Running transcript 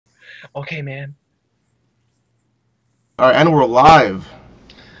Okay, man. All right, and we're live.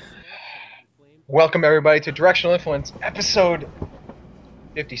 Welcome everybody to Directional Influence, episode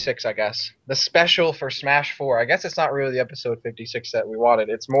 56, I guess. The special for Smash 4. I guess it's not really the episode 56 that we wanted.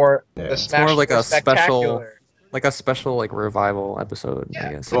 It's more the Yeah. It's more of Smash 4 spectacular. like a special like revival episode, I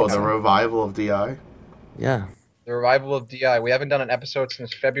Yeah, guess you Oh, could the say. exactly. revival of DI. Yeah. The revival of DI. We haven't done an episode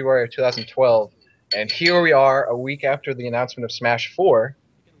since February of 2012, and here we are a week after the announcement of Smash 4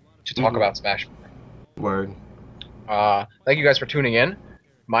 to talk Mm-hmm. about Smash 4. Word. Thank you guys for tuning in.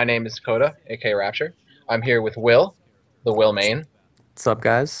 My name is Dakota, aka Rapture. I'm here with Will, the Will Main. What's up,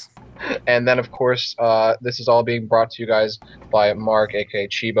 guys? And then, of course, this is all being brought to you guys by Mark, aka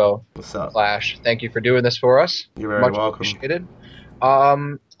Chibo What's up? Clash. Thank you for doing this for us. You're very Much welcome. appreciated.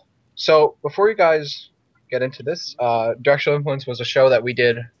 So before you guys get into this, Directional Influence was a show that we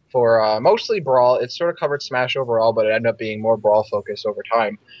did for mostly Brawl. It sort of covered Smash overall, but it ended up being more Brawl focused over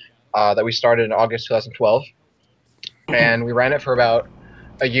time. That we started in August 2012, and we ran it for about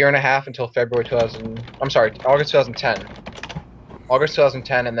a year and a half until February 2000. I'm sorry, August 2010. August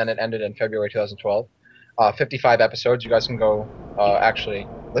 2010, and then it ended in February 2012. 55 episodes. You guys can go actually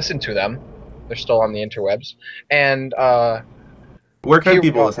listen to them. They're still on the interwebs. And Where can here we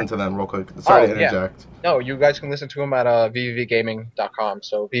people are. listen to them, real quick? Sorry to Yeah. interject. No, you guys can listen to them at vvvgaming.com.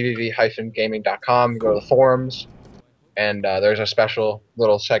 So vvv-gaming.com. Go to the forums, and there's a special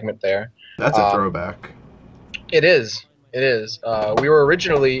little segment there. That's a Uh, throwback. It is. It is. We were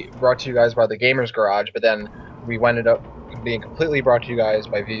originally brought to you guys by the Gamers Garage, but then we ended up being completely brought to you guys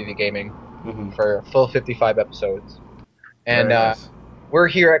by VVV Gaming Mm-hmm. for a full 55 episodes. And Very nice. we're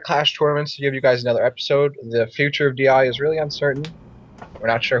here at Clash Tournaments to give you guys another episode. The future of DI is really uncertain. We're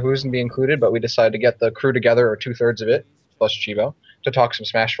not sure who's going to be included, but we decided to get the crew together, or 2/3 of it, plus Chivo, to talk some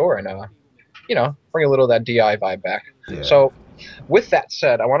Smash 4 and, bring a little of that DI vibe back. Yeah. So, with that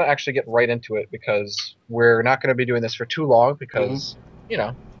said, I want to actually get right into it because we're not going to be doing this for too long because,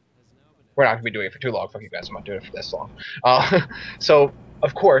 we're not going to be doing it for too long. Fuck you guys, I'm not doing it for this long. So,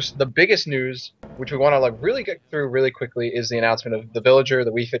 of course, the biggest news, which we want to really get through really quickly, is the announcement of the Villager,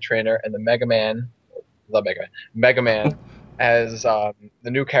 the Wii Fit Trainer, and the Mega Man as the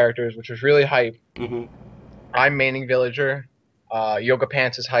new characters, which was really hype. Mm-hmm. I'm maining Villager, Yoga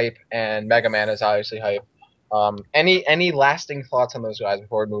Pants is hype, and Mega Man is obviously hype. Any lasting thoughts on those guys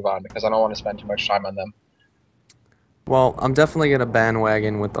before we move on? Because I don't want to spend too much time on them. Well, I'm definitely gonna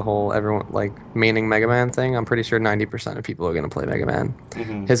bandwagon with the whole everyone like maining Mega Man thing. I'm pretty sure 90% of people are gonna play Mega Man.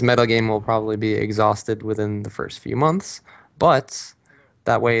 Mm-hmm. His meta game will probably be exhausted within the first few months, but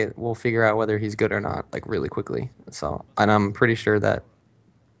that way we'll figure out whether he's good or not like really quickly. So, and I'm pretty sure that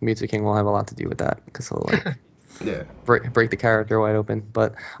Mewtwo King will have a lot to do with that because he'll like Yeah. break the character wide open.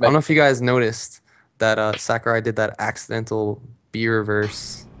 But I don't know if you guys noticed that Sakurai did that accidental B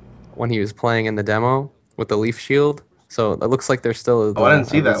reverse when he was playing in the demo with the leaf shield. So it looks like there's still Oh, I didn't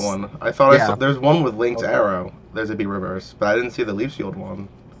see that this. one. I thought I saw. Yeah, There's one with Link's Okay. arrow. There's a B reverse, but I didn't see the Leaf Shield one.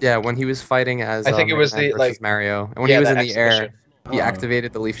 yeah. When he was fighting as I think it Mega was Man the versus Mario, and when he was that in the air, exhibition. he Oh,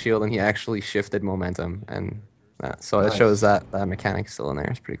 activated the leaf shield and he actually shifted momentum, and so it nice. shows that mechanic's still in there.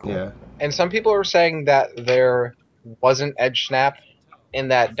 It's pretty cool. Yeah. And some people are saying that there wasn't Edge Snap in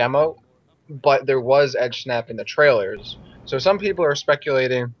that demo, but there was Edge Snap in the trailers. So some people are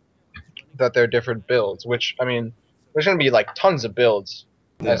speculating that they're different builds, which, I mean, there's going to be like tons of builds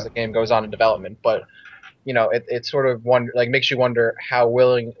as Yeah. the game goes on in development, but it sort of makes you wonder how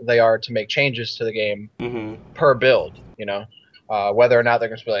willing they are to make changes to the game Mm-hmm. per build, whether or not they're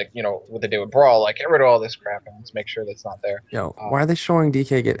going to be like, what they do with Brawl, like get rid of all this crap and let's make sure that's not there. Yo, why are they showing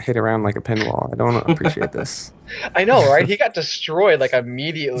DK get hit around like a pinball? I don't appreciate this. I know, right? He got destroyed like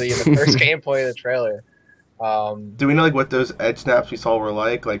immediately in the first gameplay of the trailer. Do we know like what those edge snaps we saw were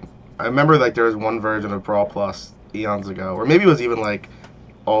like? Like, I remember like there was one version of Brawl Plus eons ago, or maybe it was even like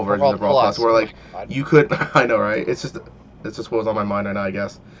all versions of Brawl Plus, where like you could. I know, right? It's just what was on my mind right now, I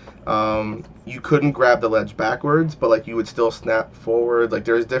guess. You couldn't grab the ledge backwards, but like you would still snap forward. Like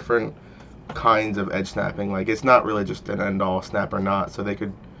there's different kinds of edge snapping. Like it's not really just an end all snap or not. So they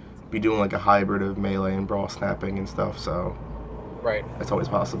could be doing like a hybrid of melee and brawl snapping and stuff. So Right. it's always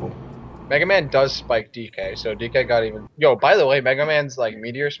possible. Mega Man does spike DK, so DK got even. Yo, by the way, Mega Man's like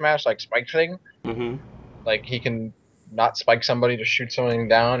Meteor Smash, like spike thing, Mm-hmm. like he can not spike somebody to shoot something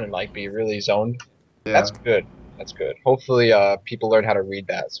down and like be really zoned. Yeah. That's good. That's good. Hopefully, people learn how to read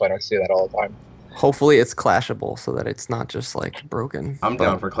that, so I don't see that all the time. Hopefully it's clashable so that it's not just like broken. I'm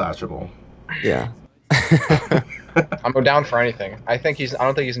down for clashable. Yeah. I'm down for anything. I don't think he's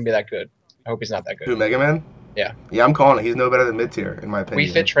gonna be that good. I hope he's not that Who, good. Mega Man? Yeah. Yeah, I'm calling it. He's no better than mid tier, in my opinion.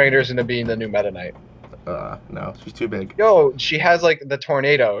 We Fit Trader's gonna be the new Meta Knight. No, she's too big. Yo, she has like the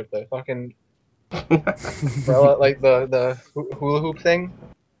tornado, the fucking umbrella, like the hula hoop thing.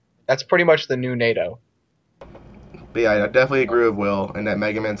 That's pretty much the new NATO. But yeah, I definitely agree with Will, and that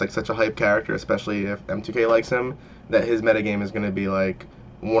Mega Man's like such a hype character, especially if M2K likes him, that his metagame is going to be like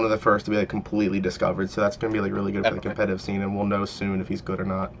one of the first to be like completely discovered. So that's going to be like really good for the competitive scene, and we'll know soon if he's good or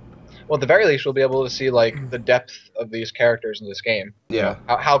not. Well, at the very least, we'll be able to see like the depth of these characters in this game. Yeah. You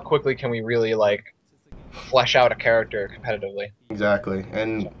know, how quickly can we really like flesh out a character competitively? Exactly,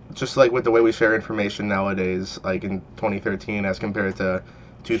 and just like with the way we share information nowadays, like in 2013 as compared to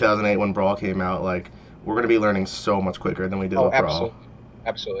 2008 when Brawl came out, like we're going to be learning so much quicker than we did with Brawl.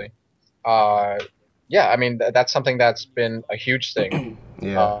 Absolutely. Yeah, I mean that's something that's been a huge thing.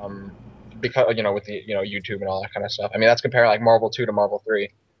 Yeah. Because with the YouTube and all that kind of stuff. I mean that's comparing like Marvel 2 to Marvel 3.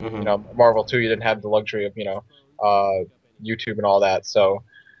 Mm-hmm. Marvel 2 you didn't have the luxury of YouTube and all that. So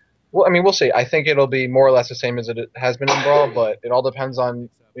well, I mean we'll see. I think it'll be more or less the same as it has been in Brawl, but it all depends on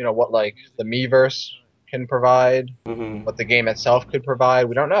what like the Miiverse can provide, Mm-hmm. what the game itself could provide.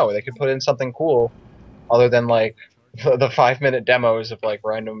 We don't know. They could put in something cool other than like the 5-minute demos of like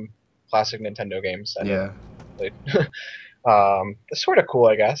random classic Nintendo games. Yeah. It's sort of cool,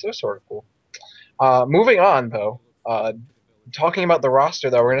 I guess. It was sort of cool. Moving on though, talking about the roster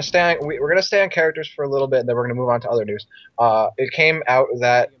though, we're gonna stay on characters for a little bit, and then we're gonna move on to other news. It came out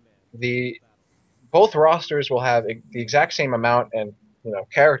that both rosters will have the exact same amount and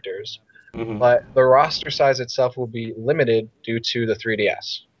characters, Mm-hmm. but the roster size itself will be limited due to the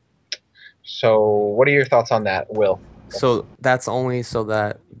 3DS. So, what are your thoughts on that, Will? So that's only so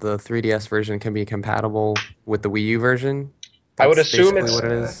that the 3DS version can be compatible with the Wii U version. I would That's assume basically what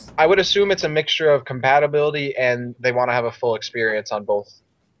it is. I would assume it's a mixture of compatibility and they want to have a full experience on both.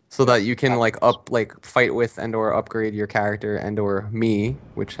 So that you can fight with and or upgrade your character and or me,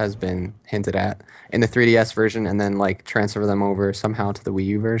 which has been hinted at in the 3DS version, and then like transfer them over somehow to the Wii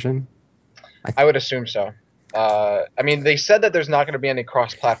U version. I would assume so. I mean, they said that there's not going to be any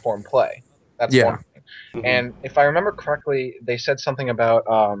cross-platform play. That's one thing. Mm-hmm. And if I remember correctly, they said something about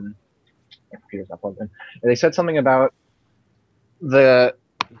my computer's not plugged in. They said something about the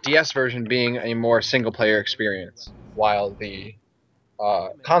DS version being a more single-player experience, while the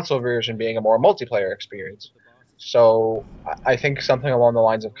console version being a more multiplayer experience. So I think something along the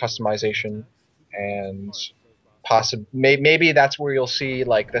lines of customization and maybe that's where you'll see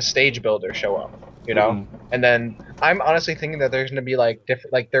like the stage builder show up, Mm-hmm. And then I'm honestly thinking that there's going to be like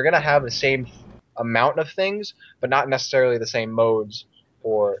different, like they're going to have the same amount of things, but not necessarily the same modes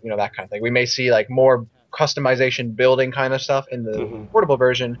or that kind of thing. We may see like more customization building kind of stuff in the Mm-hmm. portable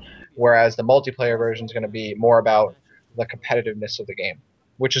version, whereas the multiplayer version is going to be more about the competitiveness of the game,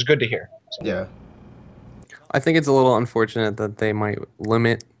 which is good to hear. So. Yeah. I think it's a little unfortunate that they might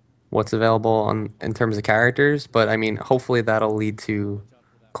limit what's available in terms of characters, but I mean, hopefully that'll lead to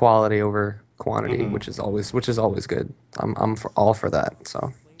quality over quantity, Mm-hmm. which is always good. I'm all for that.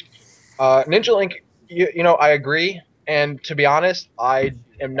 So, Ninja Link, I agree, and to be honest, I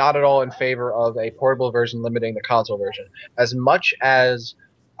am not at all in favor of a portable version limiting the console version. As much as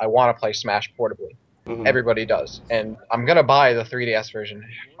I want to play Smash portably, Mm-hmm. everybody does, and I'm gonna buy the 3DS version,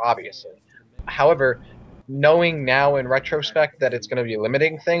 obviously. However, knowing now in retrospect that it's gonna be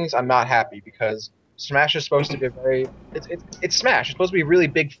limiting things, I'm not happy because Smash is supposed to be it's Smash. It's supposed to be a really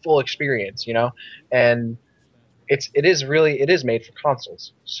big, full experience, and it is made for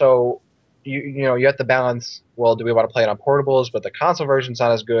consoles. So you have to balance. Well, do we want to play it on portables, but the console version's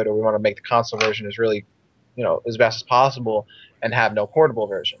not as good, or we want to make the console version as really, as best as possible, and have no portable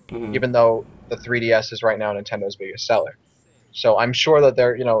version, Mm-hmm. even though the 3DS is right now Nintendo's biggest seller. So I'm sure that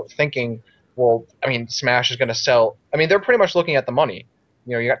they're thinking, well, I mean, Smash is going to sell. I mean, they're pretty much looking at the money.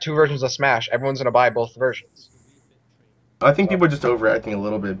 You got two versions of Smash. Everyone's going to buy both versions. I think people are just overacting a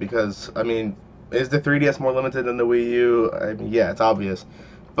little bit because, I mean, is the 3DS more limited than the Wii U? I mean, yeah, it's obvious.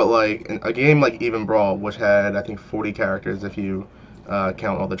 But, like, a game like Even Brawl, which had, I think, 40 characters if you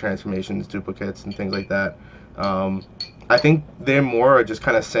count all the transformations, duplicates, and things like that, I think they're more just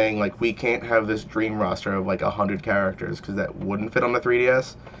kind of saying, like, we can't have this dream roster of, like, 100 characters because that wouldn't fit on the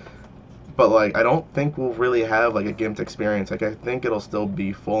 3DS. But, like, I don't think we'll really have, like, a gimped experience. Like, I think it'll still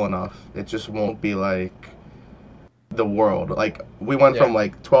be full enough. It just won't be, like the world. Like we went from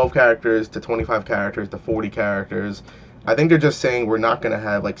like 12 characters to 25 characters to 40 characters. I think they're just saying we're not going to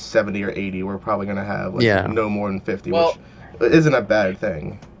have like 70 or 80. We're probably going to have like no more than 50, which isn't a bad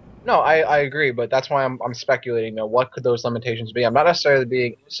thing. No, I agree, but that's why I'm speculating. What could those limitations be? I'm not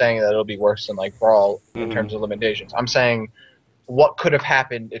necessarily saying that it'll be worse than like Brawl in terms of limitations. I'm saying what could have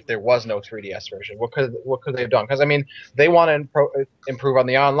happened if there was no 3DS version. What could they have done? Because I mean, they want to improve on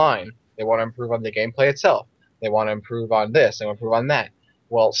the online. They want to improve on the gameplay itself. They want to improve on this. They want to improve on that.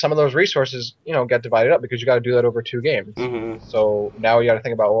 Well, some of those resources, get divided up because you got to do that over 2 games. Mm-hmm. So now you got to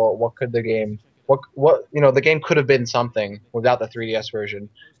think about, well, what could the game, the game could have been something without the 3DS version,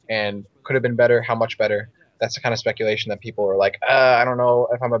 and could have been better. How much better? That's the kind of speculation that people are like, I don't know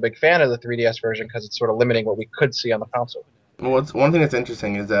if I'm a big fan of the 3DS version because it's sort of limiting what we could see on the console. Well, one thing that's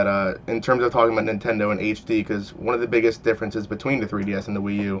interesting is that in terms of talking about Nintendo and HD, because one of the biggest differences between the 3DS and the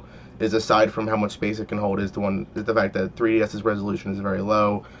Wii U is, aside from how much space it can hold, is the fact that 3DS's resolution is very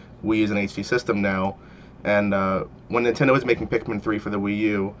low. Wii is an HD system now, and when Nintendo was making Pikmin 3 for the Wii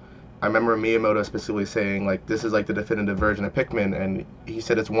U, I remember Miyamoto specifically saying, like, this is like the definitive version of Pikmin, and he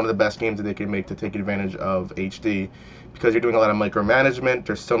said it's one of the best games that they can make to take advantage of HD, because you're doing a lot of micromanagement.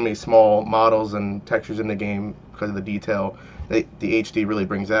 There's so many small models and textures in the game because of the detail. The HD really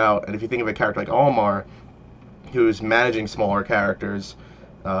brings that out. And if you think of a character like Almar, who's managing smaller characters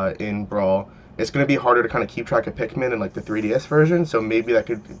in Brawl, it's going to be harder to kind of keep track of Pikmin in like the 3DS version. So maybe that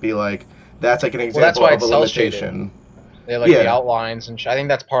could be like, that's like an example of a limitation. They like the outlines and I think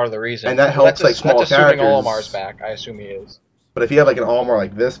that's part of the reason. And that helps like small characters. That's assuming Olamar's back. I assume he is. But if you have like an Olimar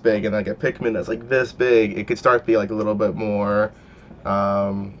like this big and like a Pikmin that's like this big, it could start to be like a little bit more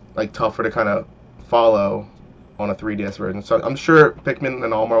like tougher to kind of follow on a 3DS version. So I'm sure Pikmin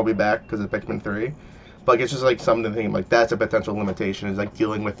and Olimar will be back because of Pikmin 3. But like, it's just like something to think like that's a potential limitation, is like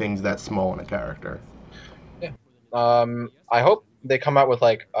dealing with things that small in a character. Yeah. I hope they come out with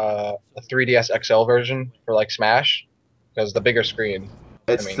like a 3DS XL version for like Smash, because the bigger screen.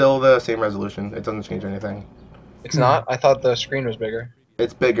 It's still the same resolution. It doesn't change anything. It's not? I thought the screen was bigger.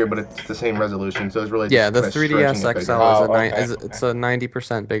 It's bigger, but it's the same resolution, so it's really the just 3DS XL it's a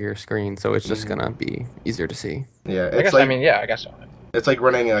 90% bigger screen, so it's just gonna be easier to see. Yeah, I guess so. It's like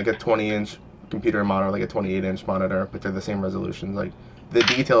running like a 20-inch computer monitor, like a 28-inch monitor, but they're the same resolution. Like the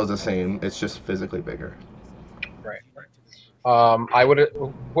detail is the same, it's just physically bigger. Right. I would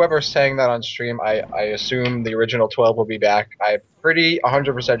whoever's saying that on stream, I assume the original 12 will be back. I'm pretty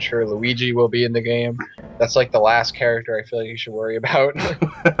 100% sure Luigi will be in the game. That's like the last character I feel like you should worry about,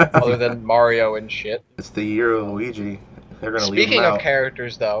 other than Mario and shit. It's the year of Luigi. They're gonna leave him Speaking out. of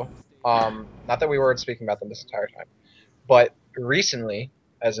characters, though, not that we weren't speaking about them this entire time, but recently,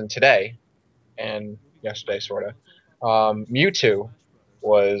 as in today, and yesterday, sorta, Mewtwo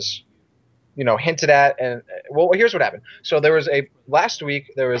was hinted at, and well, here's what happened. So last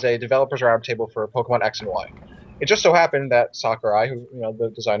week there was a developers roundtable for Pokemon X and Y. It just so happened that Sakurai, who the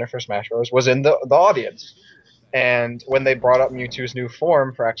designer for Smash Bros, was in the audience, and when they brought up Mewtwo's new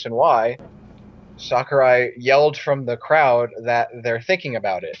form for X and Y, Sakurai yelled from the crowd that they're thinking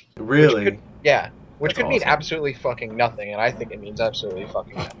about it. Really? Which could mean absolutely fucking nothing, and I think it means absolutely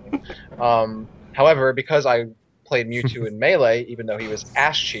fucking nothing. However, because I played Mewtwo in Melee, even though he was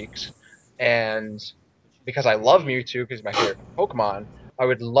ass cheeks, and because I love Mewtwo because he's my favorite Pokemon, I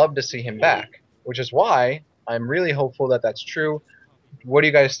would love to see him back, which is why I'm really hopeful that that's true. What do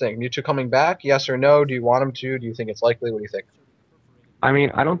you guys think? Mewtwo coming back? Yes or no? Do you want him to? Do you think it's likely? What do you think? I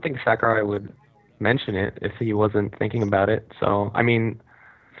mean, I don't think Sakurai would mention it if he wasn't thinking about it. So, I mean,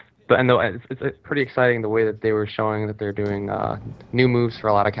 it's pretty exciting the way that they were showing that they're doing new moves for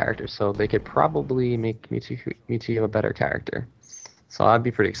a lot of characters. So they could probably make Mewtwo a better character. So I'd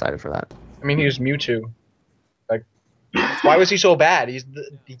be pretty excited for that. I mean, he was Mewtwo. Like, why was he so bad? He's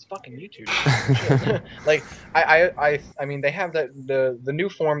fucking Mewtwo. Like, I mean, they have the new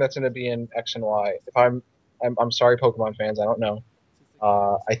form that's going to be in X and Y. If I'm sorry, Pokemon fans, I don't know.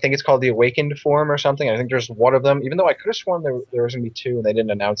 I think it's called the Awakened form or something. I think there's one of them, even though I could have sworn there was going to be two and they didn't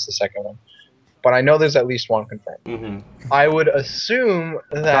announce the second one. But I know there's at least one confirmed. Mm-hmm. I would assume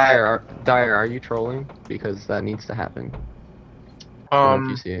that... Dyer, are you trolling? Because that needs to happen. If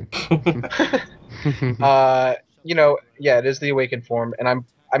you see it. It is the Awakened form, and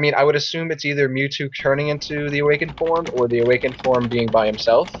I would assume it's either Mewtwo turning into the Awakened form or the Awakened form being by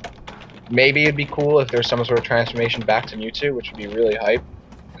himself. Maybe it'd be cool if there's some sort of transformation back to Mewtwo, which would be really hype.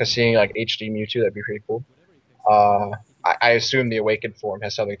 Because seeing like HD Mewtwo, that'd be pretty cool. I assume the Awakened form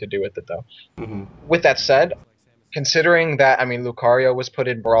has something to do with it, though. Mm-hmm. With that said, considering that, Lucario was put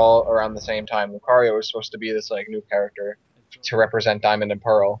in Brawl around the same time. Lucario was supposed to be this like new character to represent Diamond and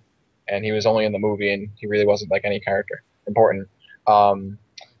Pearl, and he was only in the movie, and he really wasn't like any character important.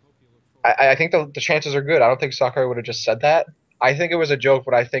 I think the chances are good. I don't think Sakurai would have just said that. I think it was a joke,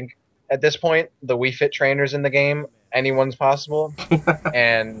 but I think at this point, the Wii Fit trainers in the game, anyone's possible.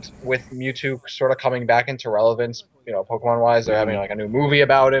 And with Mewtwo sort of coming back into relevance, Pokemon-wise, they're having like a new movie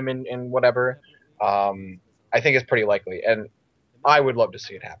about him and whatever. I think it's pretty likely, and I would love to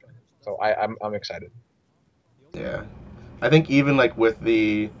see it happen. So I'm excited. Yeah, I think even like with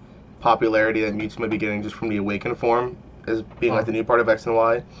the popularity that Mewtwo might be getting just from the Awakened form as being like the new part of X and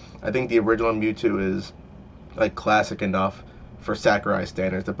Y. I think the original Mewtwo is like classic enough for Sakurai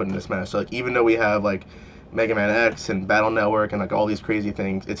standards to put in this Smash. So like even though we have like Mega Man X and Battle Network and like all these crazy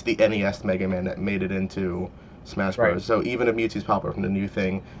things, it's the NES Mega Man that made it into Smash Bros. Right. So even if Mewtwo's popular from the new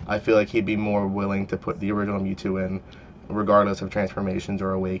thing, I feel like he'd be more willing to put the original Mewtwo in, regardless of transformations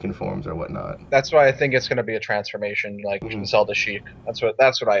or awakened forms or whatnot. That's why I think it's going to be a transformation, like Zelda Sheik.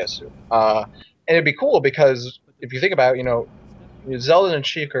 That's what I assume. And it'd be cool because if you think about, Zelda and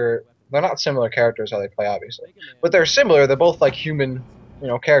Sheik they're not similar characters how they play, obviously, but they're similar. They're both like human,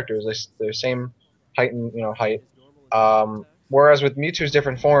 characters. They're same height and height. Whereas with Mewtwo's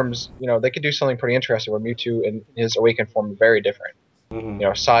different forms, they could do something pretty interesting. Where Mewtwo and his awakened form are very different.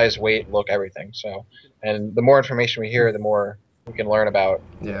 Size, weight, look, everything. So, and the more information we hear, the more we can learn about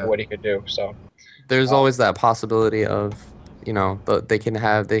what he could do. So, there's always that possibility of, they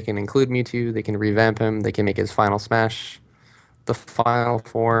can include Mewtwo, they can revamp him, they can make his final smash the final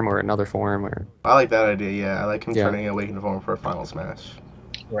form or another form. Or I like that idea. Yeah, I like him turning awakened form for a final smash.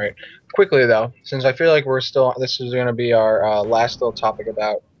 Right. Quickly though, since I feel like this is going to be our last little topic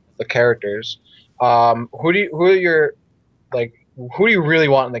about the characters. Who do you really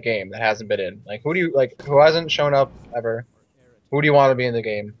want in the game that hasn't been in? Like who hasn't shown up ever? Who do you want to be in the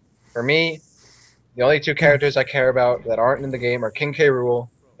game? For me, the only two characters I care about that aren't in the game are King K. Rool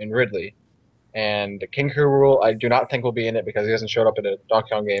and Ridley. And King K. Rool I do not think will be in it because he hasn't showed up in a Donkey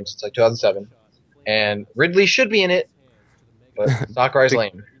Kong game since like 2007. And Ridley should be in it, but Sakurai's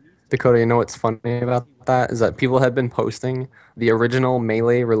lame. Dakota, you know what's funny about that is that people had been posting the original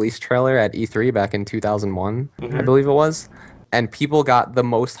Melee release trailer at E3 back in 2001, I believe it was, and people got the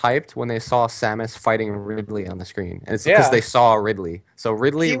most hyped when they saw Samus fighting Ridley on the screen. And it's because they saw Ridley. So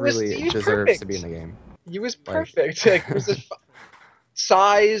Ridley really deserves to be in the game. He was perfect. Like, it was his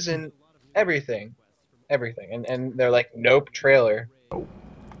size and everything. And they're like, nope, trailer.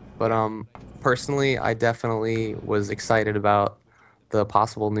 But personally, I definitely was excited about the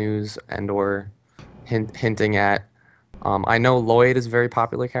possible news and or hinting at. I know Lloyd is a very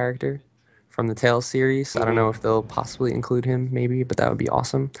popular character from the Tales series. I don't know if they'll possibly include him, maybe, but that would be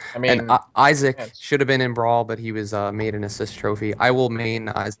awesome. I mean, and Isaac should have been in Brawl, but he was made an assist trophy. I will main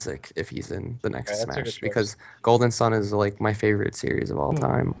Isaac if he's in the next Smash because Golden Sun is like my favorite series of all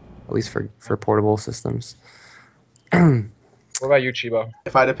time, at least for portable systems. What about you, Chibo?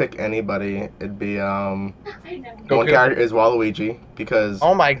 If I had to pick anybody, it'd be one character is Waluigi because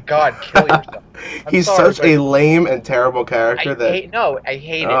oh my god, kill yourself. He's such a lame and terrible character I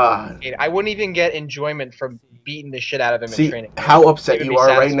hate it. I wouldn't even get enjoyment from beating the shit out of him in training. How upset you are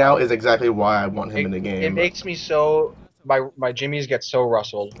right now is exactly why I want him in the game. It makes me so my jimmies get so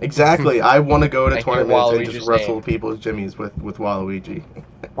rustled. Exactly. I want to go to tournaments and just wrestle people's jimmies with Waluigi.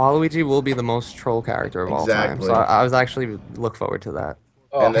 Waluigi will be the most troll character of all time. So I was actually look forward to that.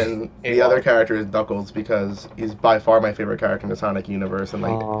 And then the other character is Knuckles because he's by far my favorite character in the Sonic universe. And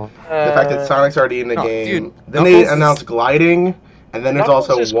like the fact that Sonic's already in the game. Dude, then they announced gliding, and then there's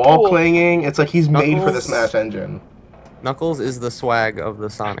also wall clanging. It's like he's made for the Smash engine. Knuckles is the swag of the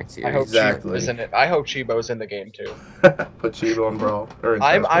Sonic series. I hope Chibo's in it. I hope Chibo's in the game too. Put Chibo on Brawl.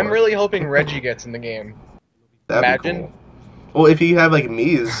 I'm really hoping Reggie gets in the game. Imagine. Cool. Well, if you have like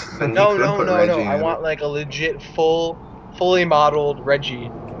Mii's, then no. I want like a legit fully modeled Reggie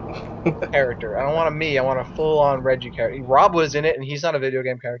character. I don't want a Mii. I want a full-on Reggie character. Rob was in it, and he's not a video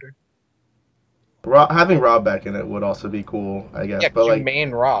game character. Having Rob back in it would also be cool, I guess. Yeah, but like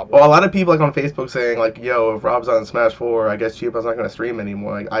main Rob. Well, a lot of people like on Facebook saying like, "Yo, if Rob's on Smash 4, I guess Chibo's not gonna stream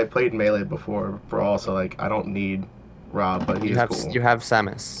anymore." Like, I played Melee before Brawl, so like I don't need Rob, but he's cool. You have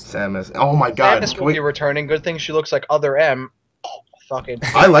Samus. Samus. Oh my God. Samus will be returning. Good thing she looks like Other M. Fucking.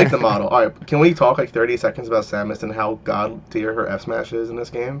 I like the model. All right, can we talk like 30 seconds about Samus and how god tier her F Smash is in this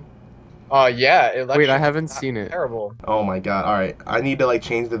game? Yeah. Wait, I haven't seen it. Terrible. Oh my God. All right, I need to like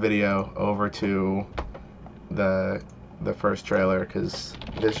change the video over to the first trailer because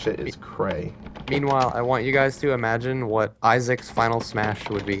this shit is cray. Meanwhile, I want you guys to imagine what Isaac's final smash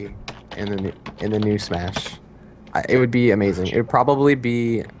would be in the new Smash. It would be amazing. It would probably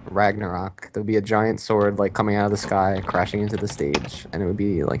be Ragnarok. There would be a giant sword like coming out of the sky, crashing into the stage, and it would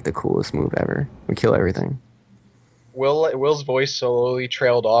be like the coolest move ever. It would kill everything. Will's voice slowly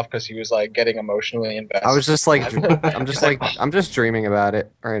trailed off because he was like getting emotionally invested. I was just like, I'm just dreaming about it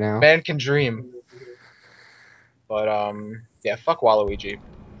right now. Man can dream. But yeah, fuck Waluigi.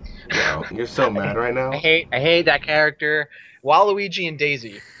 Yo, you're so mad right now. I hate that character. Waluigi and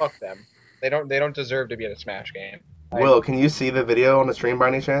Daisy, fuck them. They don't deserve to be in a Smash game. Will, can you see the video on the stream by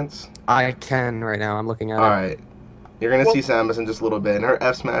any chance? I can right now. I'm looking at it. All right. You're gonna see Samus in just a little bit, and her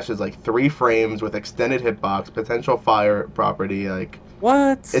F smash is like 3 frames with extended hitbox, potential fire property. Like,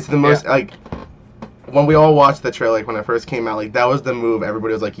 What? it's the most like when we all watched the trailer, like when it first came out, like that was the move.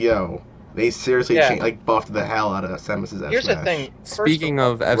 Everybody was like, "Yo, they seriously changed, like buffed the hell out of Samus's F smash." Here's the thing. Speaking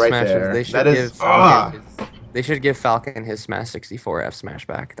of F right smashes, there, they should that give is Falcon they should give Falcon his Smash 64 F smash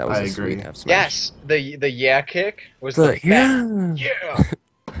back. That was a sweet F smash. Yes, the yeah kick was the best. Yeah.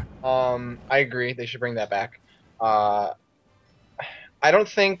 I agree. They should bring that back. I don't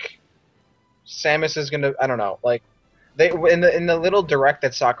think Samus is gonna. I don't know. Like they in the little direct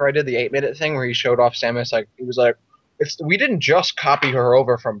that Sakurai did, the 8-minute thing where he showed off Samus, like he was like, we didn't just copy her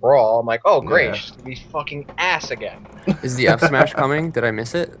over from Brawl. I'm like, oh great, she's gonna be fucking ass again. Is the F smash coming? Did I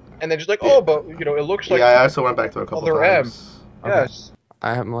miss it? And they're just like, oh, but you know, it looks like. Yeah, I also went back to a couple times. Okay. Yes.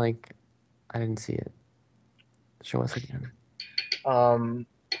 I'm like, I didn't see it. Show us again.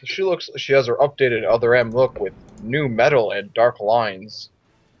 She has her updated Other M look with new metal and dark lines.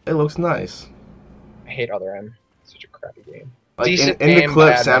 It looks nice. I hate Other M. It's such a crappy game. Like in the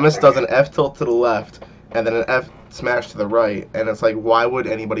clip, Samus does an F tilt to the left and then an F smash to the right, and it's like, why would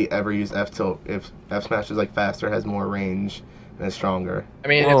anybody ever use F tilt if F smash is like faster, has more range, and is stronger? I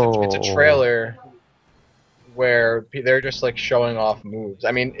mean, it's a trailer where they're just like showing off moves.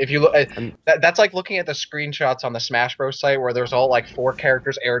 I mean, if you look, that's like looking at the screenshots on the Smash Bros site where there's all like 4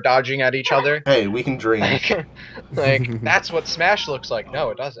 characters air dodging at each other. Hey, we can dream. Like that's what Smash looks like. No,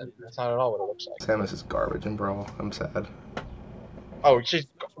 it doesn't. That's not at all what it looks like. Samus is garbage in Brawl. I'm sad. Oh, she's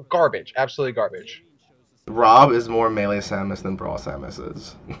garbage. Absolutely garbage. Rob is more melee Samus than Brawl Samus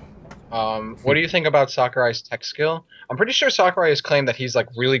is. What do you think about Sakurai's tech skill? I'm pretty sure Sakurai has claimed that he's like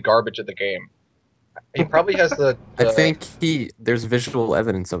really garbage at the game. He probably has the I think there's visual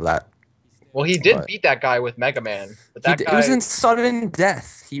evidence of that. Well, he did beat that guy with Mega Man. But that guy, it was in sudden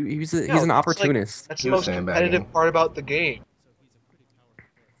death. He's an opportunist. Like, that's the most competitive part about the game.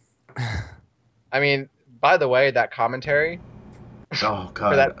 I mean, by the way, that commentary for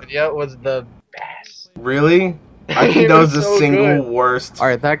that video was the best. Really? I think that was the single worst. All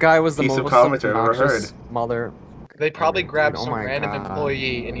right, that guy was the piece most of commentary I've ever heard. Mother. They probably grabbed some random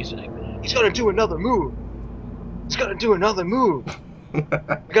employee and he's like, he's gonna do another move. He's gonna do another move. He's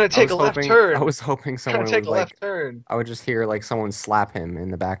gonna take a left turn. I was hoping someone would left turn. I would just hear like someone slap him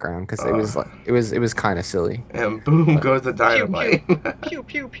in the background because it was like it was kind of silly. And boom goes the dynamite. Pew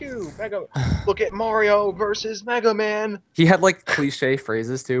pew pew. Mega. Look at Mario versus Mega Man. He had like cliche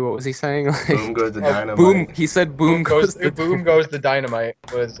phrases too. What was he saying? Like, boom goes the dynamite. Boom. He said boom goes the dynamite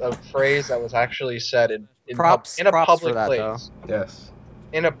was a phrase that was actually said in a public place. Though. Yes.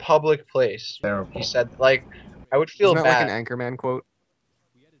 In a public place. Terrible. He said like, I would feel bad. Like an Anchorman quote.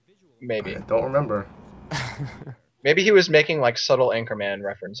 Maybe. I don't remember. Maybe he was making like subtle Anchorman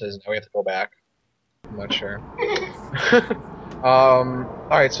references. Now we have to go back. I'm not sure.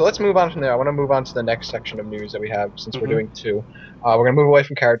 Alright, so let's move on from there. I want to move on to the next section of news that we have since we're doing 2. We're going to move away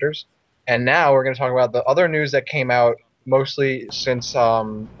from characters. And now we're going to talk about the other news that came out mostly since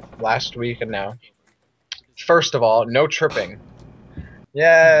last week and now. First of all, no tripping.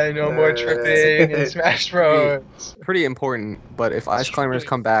 Yeah, no more tripping in Smash Bros. Pretty important, but if Ice Climbers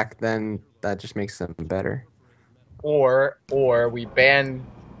come back, then that just makes them better. Or we ban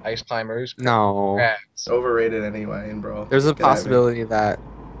Ice Climbers. No. It's overrated anyway, bro. There's a possibility that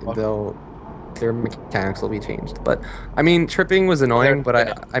their mechanics will be changed. But I mean, tripping was annoying,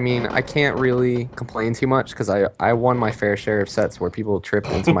 but I mean, I can't really complain too much because I won my fair share of sets where people tripped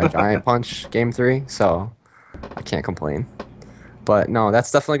into my giant punch game 3, so I can't complain. But no,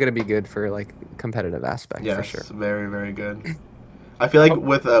 that's definitely going to be good for like competitive aspect for sure. Yes, very, very good. I feel like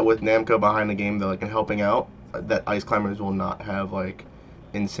with Namco behind the game, though, like in helping out, that Ice Climbers will not have like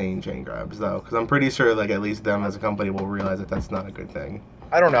insane chain grabs though, because I'm pretty sure like at least them as a company will realize that that's not a good thing.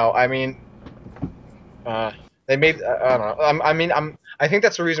 I don't know. I mean, they made. I don't know. I think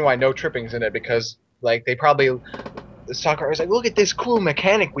that's the reason why no tripping's in it, because like they probably the Sakurai was like, look at this cool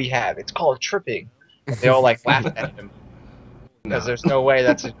mechanic we have. It's called tripping. And they all like laughed at him. Because there's no way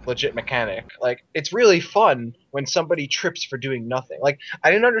that's a legit mechanic. Like, it's really fun when somebody trips for doing nothing. Like,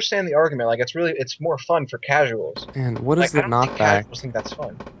 I didn't understand the argument. Like, it's more fun for casuals. And what is the knockback? Casuals think that's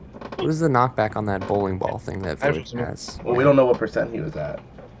fun. What is the knockback on that bowling ball thing that Village has? Well, we don't know what % he was at.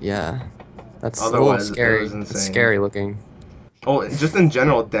 Yeah, that's a little scary. It's scary looking. Oh, just in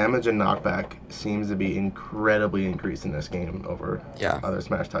general, damage and knockback seems to be incredibly increased in this game over other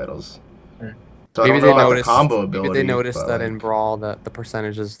Smash titles. So maybe they noticed that in Brawl that the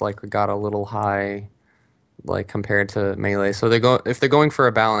percentages like got a little high, like compared to Melee. So if they're going for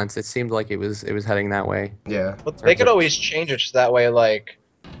a balance, it seemed like it was heading that way. Yeah. But they could always change it so that way, like,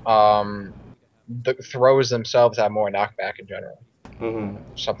 the throws themselves have more knockback in general.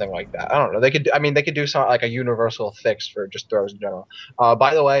 Something like that. I don't know. They could. I mean, they could do something like a universal fix for just throws in general.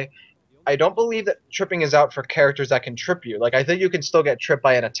 By the way, I don't believe that tripping is out for characters that can trip you. Like, I think you can still get tripped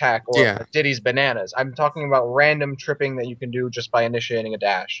by an attack or Diddy's bananas. I'm talking about random tripping that you can do just by initiating a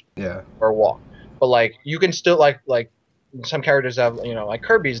dash. Yeah. Or a walk. But like, you can still like some characters have, you know, like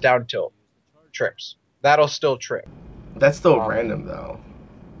Kirby's down tilt trips. That'll still trip. That's still random though.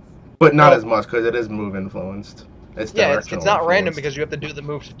 But not as much because it is move influenced. It's not random because you have to do the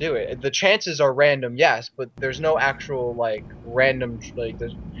move to do it. The chances are random, yes, but there's no actual like random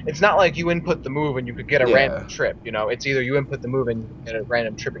it's not like you input the move and you could get a random trip. You know, it's either you input the move and you get a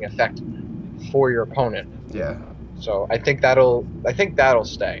random tripping effect for your opponent. Yeah. So I think that'll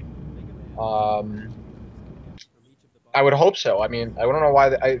stay. I would hope so. I mean, I don't know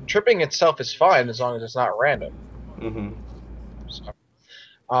why tripping itself is fine as long as it's not random. So,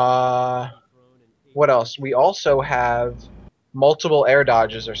 what else? We also have multiple air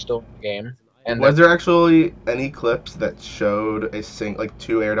dodges are still in the game. And was there actually any clips that showed like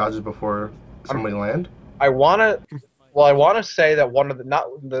 2 air dodges before somebody land? I wanna say that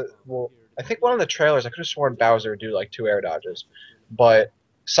I think one of the trailers I could have sworn Bowser would do like 2 air dodges, but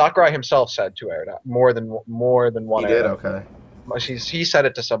Sakurai himself said 2 air dodges, more than one. He did, okay. He said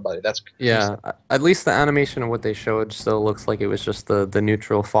it to somebody. At least the animation of what they showed still looks like it was just the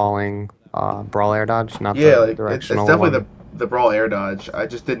neutral falling brawl air dodge, not the directional. It's definitely the brawl air dodge. I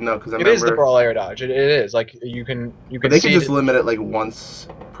just didn't know because it is the brawl air dodge. It is like you can. But they can just limit it like once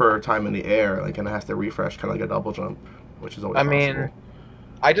per time in the air, like, and it has to refresh, kind of like a double jump, which is always possible. mean,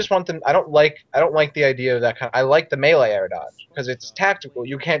 I just want them. I don't like the idea of that kind. I like the melee air dodge because it's tactical.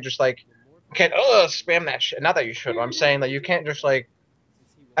 You can't just like spam that shit. Not that you should. But I'm saying that you can't just like.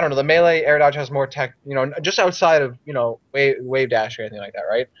 I don't know. The melee air dodge has more tech, you know, just outside of, you know, wave dash or anything like that,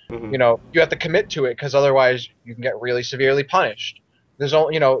 right? You know, you have to commit to it because otherwise you can get really severely punished. There's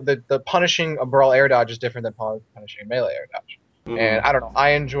only, you know, the punishing a brawl air dodge is different than punishing a melee air dodge. And I don't know. I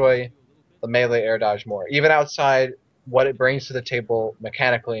enjoy the melee air dodge more, even outside what it brings to the table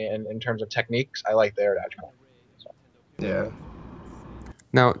mechanically and in terms of techniques. I like the air dodge more. So. Yeah.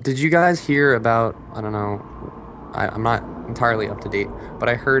 Now, did you guys hear about? I don't know. I'm not entirely up to date, but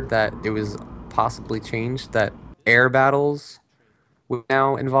I heard that it was possibly changed that air battles would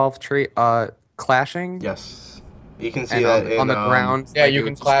now involve clashing. Yes, you can see that on the ground. Yeah, you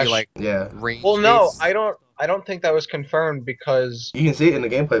can clash. Range well, no, I don't think that was confirmed because you can see it in the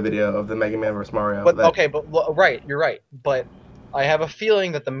gameplay video of the Mega Man vs Mario. But right, you're right. But I have a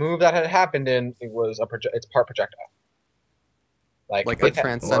feeling that the move that had happened it's part projectile. Like a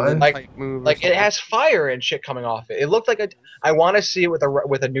transcendent type move. Like it has fire and shit coming off it. It looked like I want to see it with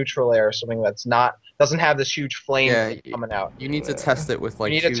a neutral air or something doesn't have this huge flame coming out. You need to test it with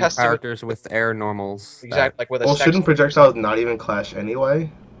like 2 characters with air normals. Exactly. Shouldn't projectiles not even clash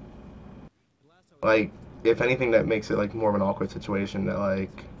anyway? Like, if anything, that makes it like more of an awkward situation. That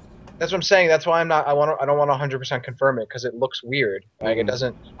like. That's what I'm saying. That's why I don't want to 100% confirm it because it looks weird. Like it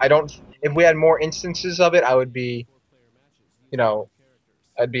doesn't. If we had more instances of it, I would be. You know,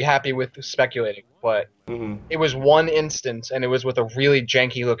 I'd be happy with speculating, but it was one instance, and it was with a really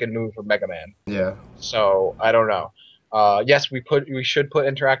janky-looking move from Mega Man. Yeah. So I don't know. Yes, we should put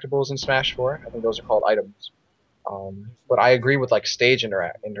interactables in Smash 4. I think those are called items. But I agree with like stage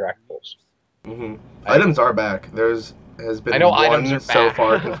interactables. Items are back. Has been one so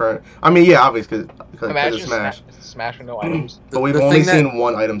far confirmed. I mean, yeah, obviously because it's Smash. Smash with no items. But we've only seen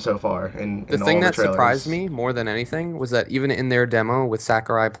one item so far in all the trailers. The thing that surprised me more than anything was that even in their demo with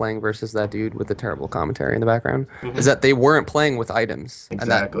Sakurai playing versus that dude with the terrible commentary in the background, is that they weren't playing with items. Exactly. And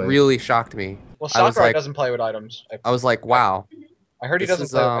that really shocked me. Well, Sakurai doesn't play with items. I was like, wow. I heard he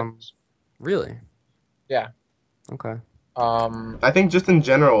doesn't play with items. Really? Yeah. Okay. I think just in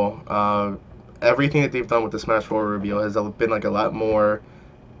general, everything that they've done with the Smash 4 reveal has been like a lot more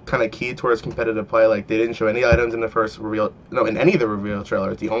kind of key towards competitive play. Like they didn't show any items in the first reveal, in any of the reveal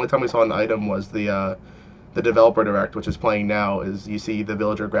trailers. The only time we saw an item was the developer direct, which is playing now. Is you see the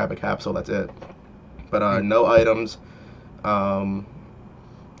villager grab a capsule. That's it. But no items.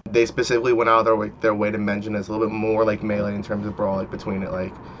 They specifically went out of their way to mention it's a little bit more like Melee in terms of brawl, like between it.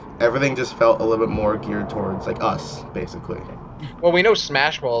 Like everything just felt a little bit more geared towards like us, basically. Well, we know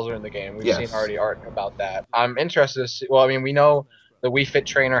Smash Balls are in the game. We've seen already art about that. I'm interested to see. Well, I mean, we know the Wii Fit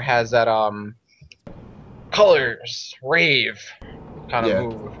trainer has that colors rave kind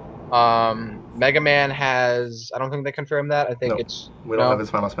of move. Mega Man has. I don't think they confirmed that. I think we don't have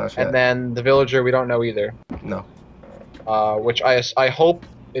his final Smash yet. And then the Villager, we don't know either. No. Which I hope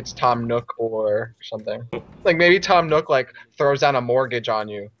it's Tom Nook or something. Like maybe Tom Nook like throws down a mortgage on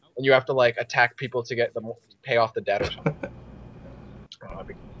you and you have to like attack people to get them pay off the debt or something. That'd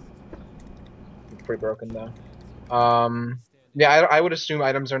be pretty broken though. Yeah, I would assume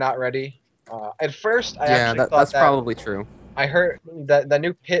items are not ready. At first, I Yeah, actually thought that's that probably true. I heard that the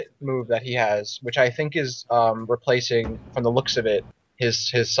new pit move that he has, which I think is replacing, from the looks of it,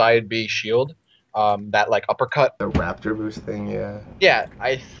 his side B shield, that like uppercut. The Raptor boost thing, yeah. Yeah,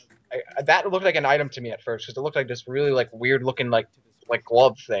 that looked like an item to me at first because it looked like this really like weird looking like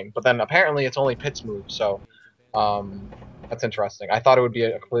glove thing. But then apparently it's only Pit's move, so that's interesting. I thought it would be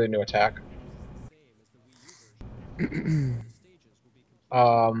a completely new attack.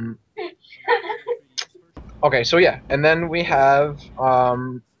 Okay, so yeah, and then we have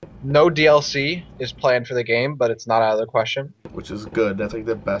no DLC is planned for the game, but it's not out of the question. Which is good. That's like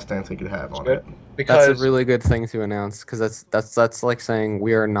the best answer you could have on it. Because that's a really good thing to announce because that's like saying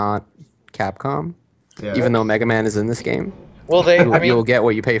we are not Capcom, even though Mega Man is in this game. Well, you'll get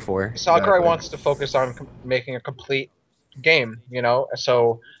what you pay for. Sakurai wants to focus on making a complete game, you know.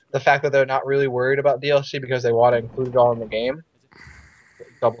 So the fact that they're not really worried about DLC because they want to include it all in the game,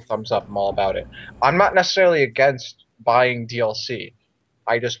 double thumbs up. I'm all about it. I'm not necessarily against buying DLC.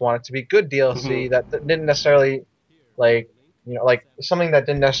 I just want it to be good DLC that didn't necessarily like something that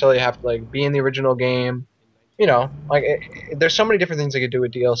didn't necessarily have to like be in the original game. You know, like there's so many different things they could do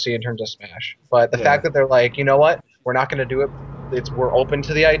with DLC in terms of Smash. But the fact that they're like, you know what, we're not going to do it. We're open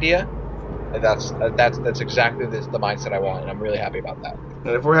to the idea. That's exactly the mindset I want, and I'm really happy about that. And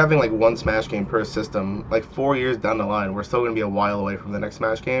if we're having like one Smash game per system, like 4 years down the line, we're still going to be a while away from the next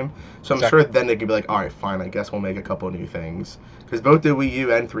Smash game. So I'm sure then they could be like, all right, fine, I guess we'll make a couple new things. Because both the Wii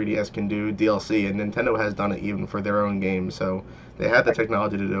U and 3DS can do DLC, and Nintendo has done it even for their own games, so they have the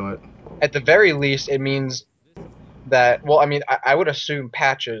technology to do it. At the very least, it means that, well, I mean, I would assume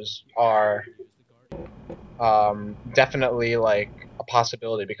patches are definitely like a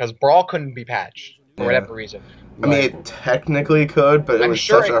possibility because Brawl couldn't be patched for whatever reason. I mean, it technically could, but it was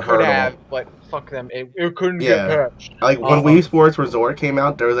such a hurdle. I'm sure it could have, but fuck them. It couldn't get patched. Like, when Wii Sports Resort came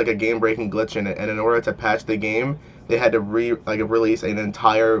out, there was like a game-breaking glitch in it, and in order to patch the game, they had to release an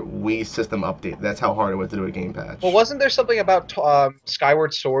entire Wii system update. That's how hard it was to do a game patch. Well, wasn't there something about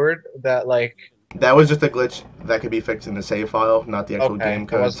Skyward Sword that like... That was just a glitch that could be fixed in the save file, not the actual game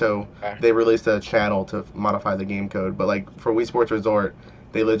code. So they released a channel to modify the game code. But like for Wii Sports Resort,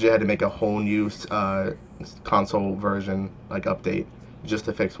 they legit had to make a whole new console version like update just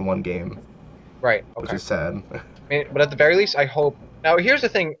to fix one game. Right. Okay. Which is sad. I mean, but at the very least, I hope. Now, here's the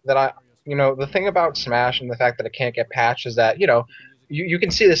thing that the thing about Smash and the fact that it can't get patched is that you can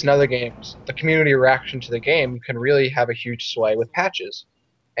see this in other games. The community reaction to the game can really have a huge sway with patches,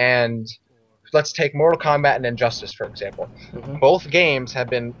 and let's take Mortal Kombat and Injustice, for example. Both games have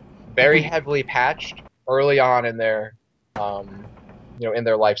been very heavily patched early on in their, in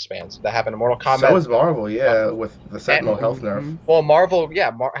their lifespans. That happened in Mortal Kombat. So was Marvel, with the Sentinel health nerf. Well, Marvel,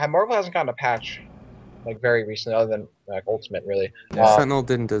 Marvel hasn't gotten a patch like very recently, other than like Ultimate, really. Sentinel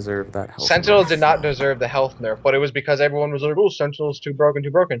didn't deserve that health. Sentinel did not deserve the health nerf, but it was because everyone was like, "Oh, Sentinel's too broken,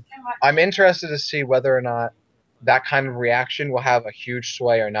 too broken." I'm interested to see whether or not that kind of reaction will have a huge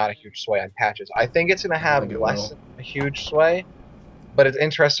sway or not a huge sway on patches. I think it's going to have less than a huge sway, but it's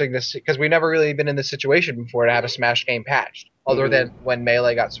interesting to see because we've never really been in this situation before to have a Smash game patched, other than when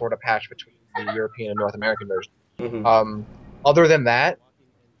Melee got sort of patched between the European and North American version. Other than that,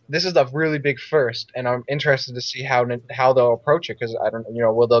 this is a really big first, and I'm interested to see how they'll approach it because I don't,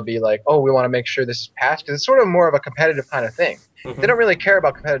 will they be like, oh, we want to make sure this is patched? Because it's sort of more of a competitive kind of thing. They don't really care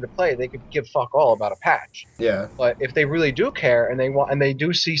about competitive play. They could give fuck all about a patch. Yeah. But if they really do care and they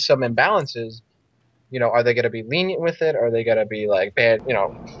do see some imbalances, are they going to be lenient with it? Are they going to be like bad?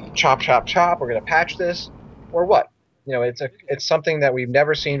 Chop, chop, chop. We're going to patch this, or what? It's something that we've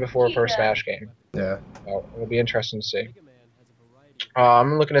never seen before for a Smash game. Yeah. So it'll be interesting to see.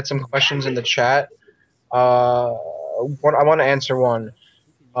 I'm looking at some questions in the chat. I want to answer one.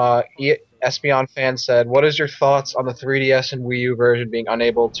 Espeon fan said, "What is your thoughts on the 3DS and Wii U version being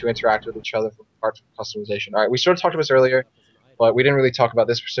unable to interact with each other apart from customization?" All right, we sort of talked about this earlier, but we didn't really talk about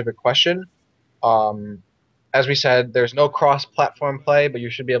this specific question. As we said, there's no cross-platform play, but you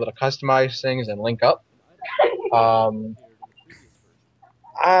should be able to customize things and link up.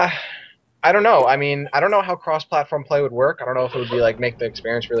 I don't know. I mean, I don't know how cross-platform play would work. I don't know if it would be like make the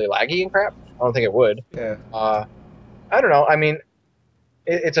experience really laggy and crap. I don't think it would. Yeah. I don't know. I mean,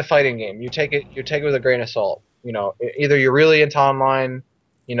 it's a fighting game. You take it with a grain of salt. Either you're really into online,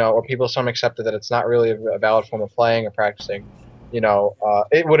 or people some accepted that it's not really a valid form of playing or practicing.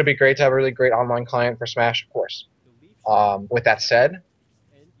 It would be great to have a really great online client for Smash, of course. With that said,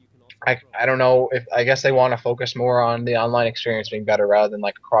 I don't know if I guess they want to focus more on the online experience being better rather than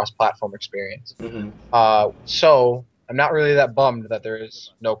like a cross-platform experience. So I'm not really that bummed that there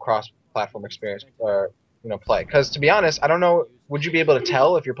is no cross-platform experience or play. Because to be honest, I don't know. Would you be able to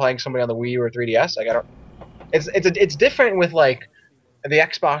tell if you're playing somebody on the Wii or 3DS? Like I don't. It's different with like the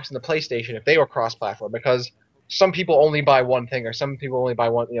Xbox and the PlayStation if they were cross-platform because some people only buy one thing or some people only buy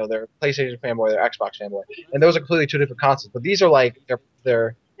one. They're PlayStation fanboy, they're Xbox fanboy, and those are completely two different concepts. But these are like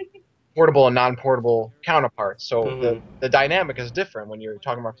they're portable and non-portable counterparts. So the dynamic is different when you're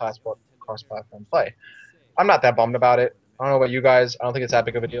talking about cross-platform play. I'm not that bummed about it. I don't know about you guys. I don't think it's that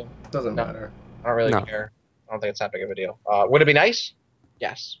big of a deal. Doesn't matter. I don't really care. I don't think it's that big of a deal. Would it be nice?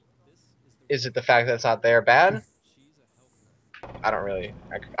 Yes. Is it the fact that it's not there bad? I don't really.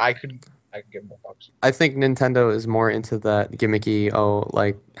 I could give more fucks. I think Nintendo is more into that gimmicky,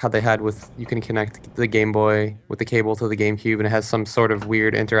 like how they had with you can connect the Game Boy with the cable to the GameCube and it has some sort of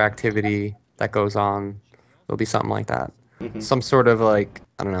weird interactivity that goes on. It'll be something like that. Some sort of like,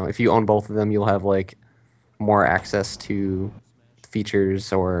 I don't know, if you own both of them, you'll have like more access to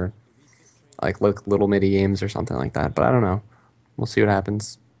features or like little mini games or something like that. But I don't know. We'll see what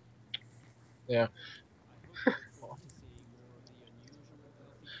happens. Yeah.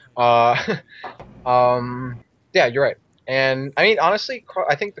 Yeah, you're right. And I mean, honestly,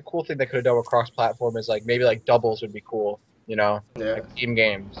 I think the cool thing they could have done with cross-platform is like maybe like doubles would be cool. Like team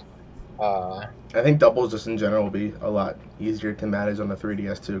games. I think doubles just in general will be a lot easier to manage on the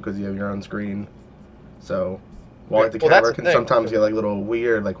 3DS too because you have your own screen. So while like the camera can sometimes get like a little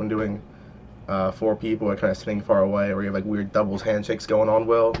weird, like when doing 4 people are kind of sitting far away, or you have like weird doubles handshakes going on.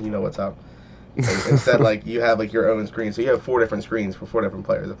 Will you know what's up? Instead, like you have like your own screen, so you have 4 different screens for 4 different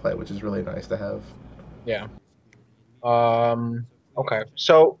players to play, which is really nice to have. Yeah. Okay.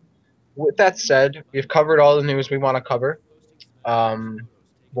 So, with that said, we've covered all the news we want to cover.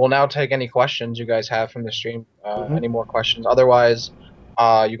 We'll now take any questions you guys have from the stream. Any more questions? Otherwise,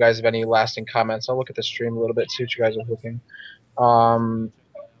 you guys have any lasting comments? I'll look at the stream a little bit, see what you guys are looking.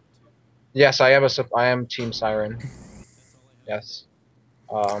 Yes, I am Team Siren. Yes.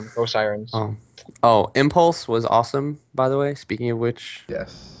 Go Sirens. Impulse was awesome, by the way. Speaking of which,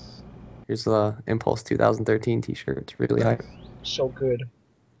 yes, here's the Impulse 2013 T-shirt. It's really hype. So good.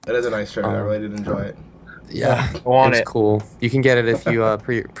 It is a nice shirt. I really did enjoy it. Yeah, it's cool. You can get it if you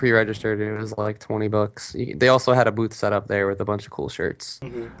pre-registered. It was like $20. They also had a booth set up there with a bunch of cool shirts.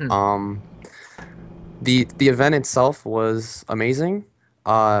 The event itself was amazing.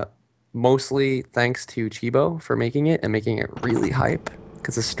 Mostly thanks to Chibo for making it and making it really hype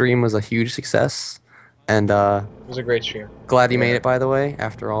because the stream was a huge success. And it was a great stream. Glad you made it, by the way,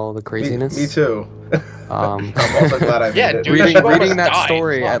 after all the craziness. Me too. I'm also glad I made it. Dude, reading that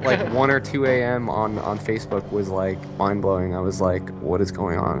story at like 1 or 2 a.m. on Facebook was like mind-blowing. I was like, what is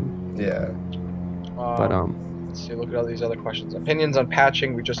going on? Yeah. But let's see, look at all these other questions. Opinions on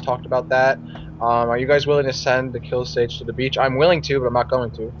patching, we just talked about that. Are you guys willing to send the kill stage to the beach? I'm willing to, but I'm not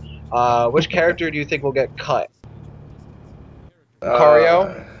going to. Which character do you think will get cut?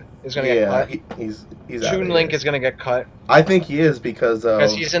 Lucario is going to get cut. He's Toon Link is going to get cut. I think he is because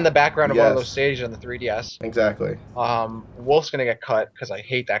he's in the background of one of those stages on the 3DS. Exactly. Wolf's going to get cut because I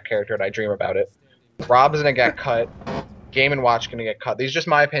hate that character and I dream about it. Rob's going to get cut. Game & Watch going to get cut. These are just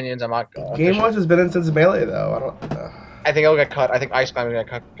my opinions. I'm not. Game & Watch has been in since Melee though. I think it'll get cut. I think Ice Climb is going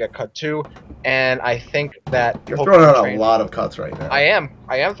to get cut too, and I think that you're throwing out a lot of cuts right now. I am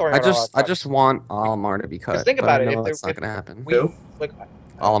throwing out a lot of cuts. I just want Olimar to be cut. Think about it. That's not going to happen. Who?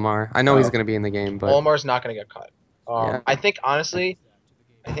 Olimar. I know he's going to be in the game, but Olimar's not going to get cut. I think honestly,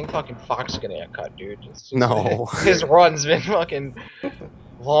 fucking Fox is going to get cut, dude. No. His run's been fucking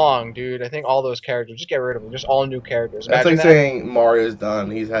long, dude. I think all those characters, just get rid of them. Just all new characters. That's like saying Mario's done.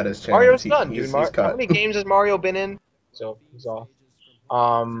 He's had his chance. Mario's done, dude. He's cut. How many games has Mario been in? So he's off.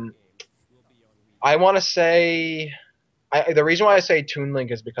 I want to say, the reason why I say Toon Link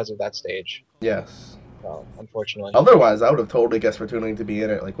is because of that stage. Yes. Unfortunately. Otherwise, I would have totally guessed for Toon Link to be in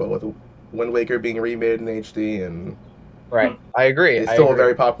it. Like what with Wind Waker being remade in HD and. Right. I agree. He's still a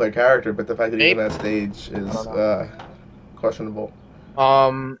very popular character, but the fact that he's in that stage is questionable.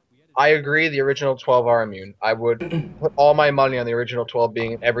 I agree. The original 12 are immune. I would put all my money on the original 12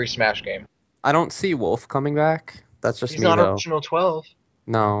 being in every Smash game. I don't see Wolf coming back. That's just He's me, not though. original 12.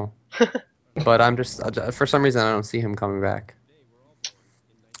 No. But I'm just for some reason I don't see him coming back.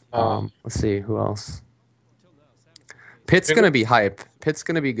 Let's see who else. Pitt's gonna be hype. Pitt's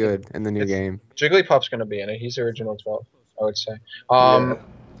gonna be good in the new game. Jigglypuff's gonna be in it. He's original 12, I would say. Yeah.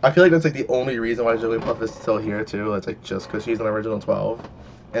 I feel like that's like the only reason why Jigglypuff is still here too. It's like just because she's an original 12,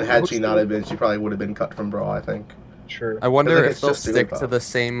 and had she not have been, she probably would have been cut from Brawl. I think. True. I wonder like, if it's they'll just stick to the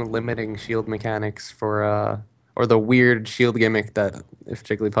same limiting shield mechanics for or the weird shield gimmick that if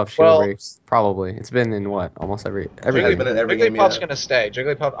Jigglypuff shield Well, breaks, probably. It's been in what? Almost every It has game. been in every game, Jigglypuff's yeah. gonna stay.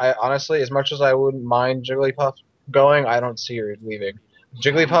 Jigglypuff, I honestly, as much as I wouldn't mind Jigglypuff going, I don't see her leaving.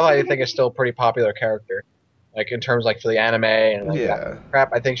 Jigglypuff, I think, is still a pretty popular character, like in terms like for the anime and like that Yeah.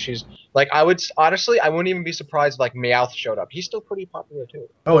 crap. I think she's like I would honestly, I wouldn't even be surprised if, like Meowth showed up. He's still pretty popular too.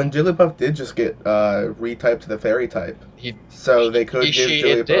 Oh, and Jigglypuff did just get retyped to the fairy type. He, So they could give she, it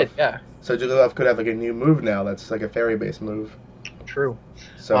Jigglypuff. did, yeah, So Jigglypuff could have like a new move now that's like a fairy based move. true.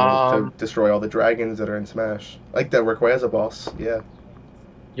 So to destroy all the dragons that are in Smash. Like the Rayquaza boss, yeah.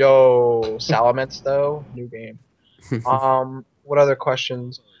 Yo, Salamence though, new game. What other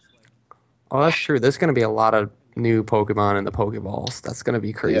questions? Oh, that's true. There's gonna be a lot of new Pokemon in the Pokeballs. That's gonna be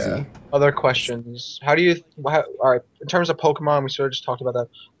Yeah. crazy. Other questions? How do you? All right. In terms of Pokemon, we sort of just talked about that.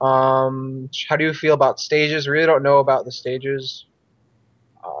 How do you feel about stages? We really don't know about the stages.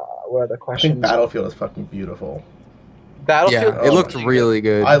 What are the I think questions? Battlefield is fucking beautiful. Battlefield. Yeah, it Oh looked my really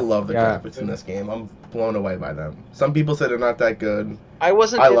good. I love the Yeah. graphics in this game. I'm blown away by them. Some people say they're not that good. I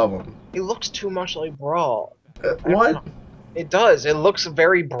wasn't. I love them. It looks too much like Brawl. What? It does. It looks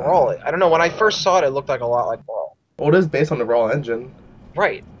very Brawl. I don't know. When I first saw it, it looked like a lot like Brawl. Well, it is based on the Raw engine.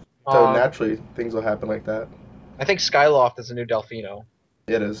 Right. So naturally, things will happen like that. I think Skyloft is a new Delfino.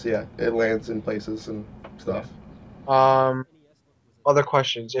 It is, yeah. It lands in places and stuff. Other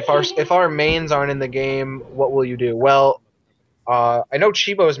questions. If our mains aren't in the game, what will you do? Well, I know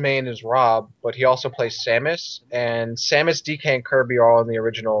Chibo's main is Rob, but he also plays Samus, and Samus, DK, and Kirby are all in the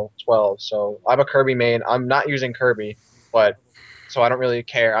original 12. So I'm a Kirby main. I'm not using Kirby, but so I don't really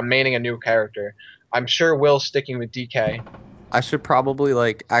care. I'm maining a new character. I'm sure Will's sticking with DK. I should probably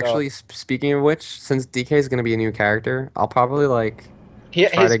like actually speaking of which, since DK is gonna be a new character, I'll probably like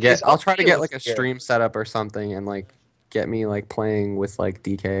I'll try to get like a stream setup or something and like get me like playing with like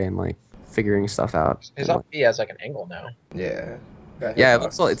DK and like figuring stuff out. His up B has like an angle now. Yeah. Yeah, it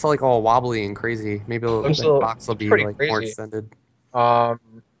looks like it's like all wobbly and crazy. Maybe the box will be like crazy. more extended.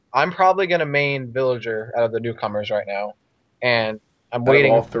 I'm probably gonna main Villager out of the newcomers right now, and I'm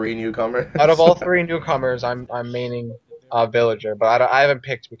waiting. Out of all three newcomers. Out of all three newcomers, I'm maining Villager, but I haven't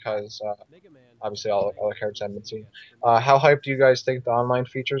picked because obviously all the characters I haven't seen. How hyped do you guys think the online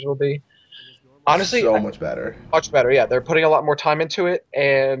features will be? Honestly, so much better. Much better, yeah. They're putting a lot more time into it,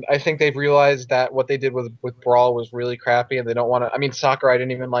 and I think they've realized that what they did with Brawl was really crappy, and they don't want to. I mean, Sakurai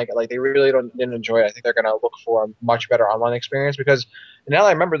didn't even like it. Like, they really didn't enjoy it. I think they're gonna look for a much better online experience because now that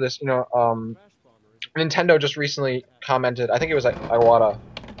I remember this, Nintendo just recently commented. I think it was like Iwata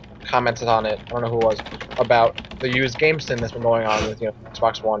commented on it. I don't know who it was about the used games thing that's been going on with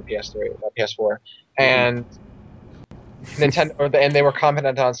Xbox One, PS3, PS4, and. Nintendo, and they were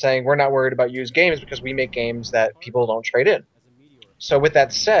commenting on saying we're not worried about used games because we make games that people don't trade in. So with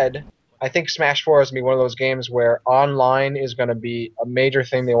that said, I think Smash 4 is going to be one of those games where online is going to be a major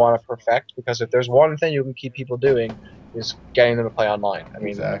thing they want to perfect, because if there's one thing you can keep people doing is getting them to play online. I mean,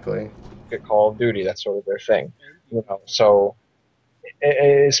 exactly. Get Call of Duty, that's sort of their thing. So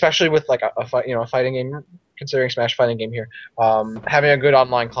especially with like a fighting game, considering Smash fighting game here, having a good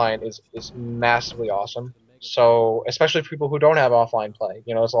online client is massively awesome. So, especially for people who don't have offline play,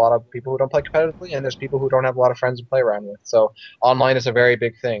 there's a lot of people who don't play competitively, and there's people who don't have a lot of friends to play around with. So, online is a very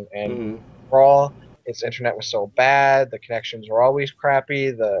big thing. And Brawl, its internet was so bad, the connections were always crappy,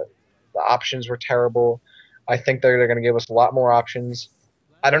 the options were terrible. I think they're going to give us a lot more options.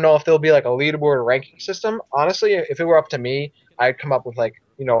 I don't know if there'll be like a leaderboard or ranking system. Honestly, if it were up to me, I'd come up with like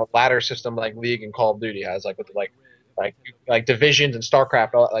a ladder system like League and Call of Duty has, like with like divisions and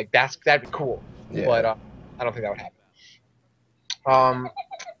StarCraft. Like that'd be cool. Yeah. But I don't think that would happen.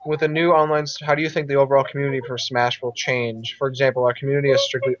 With a new online, how do you think the overall community for Smash will change? For example, our community is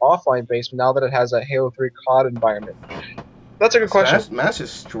strictly offline based, but now that it has a Halo 3 COD environment. That's a good question. Smash is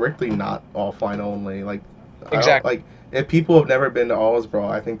strictly not offline only. Like, exactly. Like, if people have never been to Always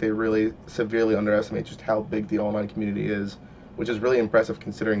Brawl, I think they really severely underestimate just how big the online community is, which is really impressive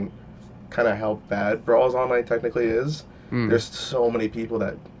considering kind of how bad Brawl's online technically is. There's so many people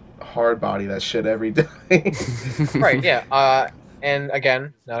that hard body that shit every day. Right, yeah. And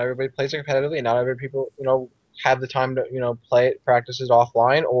again, not everybody plays it competitively, and not every people, have the time to, play it, practices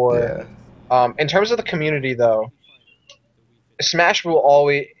offline, or in terms of the community though, Smash will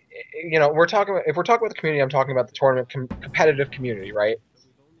always, if we're talking about the community, I'm talking about the tournament competitive community, right?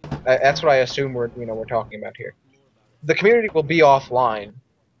 That's what I assume we're talking about here. The community will be offline.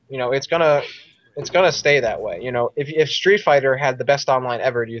 It's gonna stay that way. If Street Fighter had the best online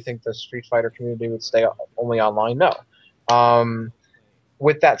ever, do you think the Street Fighter community would stay only online? No.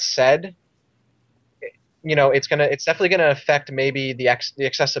 With that said, it's definitely gonna affect maybe the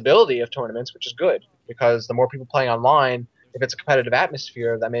accessibility of tournaments, which is good because the more people playing online, if it's a competitive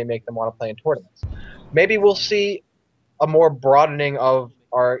atmosphere, that may make them want to play in tournaments. Maybe we'll see a more broadening of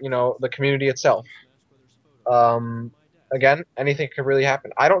our the community itself. Um, Again, anything could really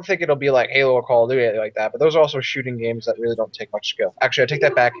happen. I don't think it'll be like Halo or Call of Duty like that, but those are also shooting games that really don't take much skill. Actually, I take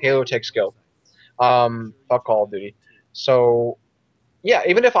that back. Halo takes skill. Fuck Call of Duty. So yeah,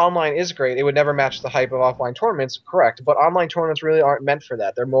 even if online is great, it would never match the hype of offline tournaments, correct. But online tournaments really aren't meant for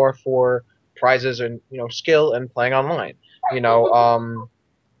that. They're more for prizes and skill and playing online. You know,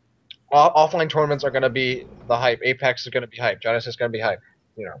 offline tournaments are going to be the hype. Apex is going to be hype. Genesis is going to be hype.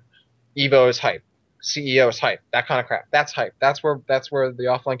 You know, Evo is hype. CEO is hype. That kind of crap. That's hype. That's where the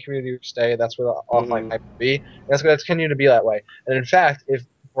offline community would stay. That's where the offline hype would be. And that's going to continue to be that way. And in fact, if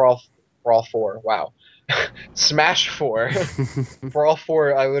Brawl 4, wow, Smash 4. Brawl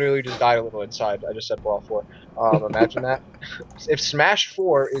 4, I literally just died a little inside. I just said Brawl 4. Imagine that. If Smash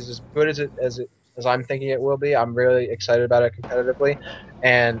 4 is as good as I'm thinking it will be, I'm really excited about it competitively.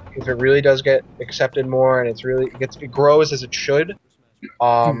 And if it really does get accepted more and it grows as it should,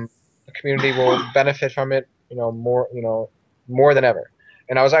 the community will benefit from it, more than ever.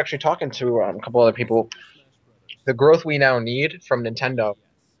 And I was actually talking to a couple other people. The growth we now need from Nintendo,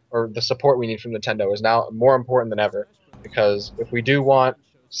 or the support we need from Nintendo, is now more important than ever. Because if we do want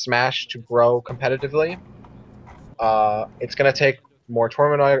Smash to grow competitively, it's going to take more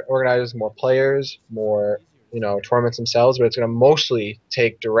tournament organizers, more players, more tournaments themselves. But it's going to mostly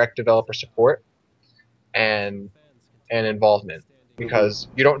take direct developer support and involvement. Because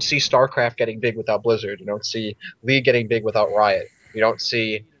you don't see StarCraft getting big without Blizzard. You don't see League getting big without Riot. You don't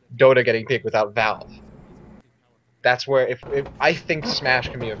see Dota getting big without Valve. That's where if I think Smash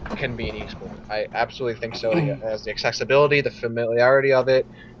can be an esport. I absolutely think so. It has the accessibility, the familiarity of it,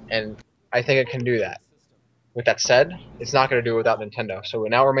 and I think it can do that. With that said, it's not going to do it without Nintendo. So it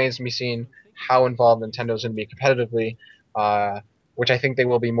now remains to be seen how involved Nintendo's going to be competitively, which I think they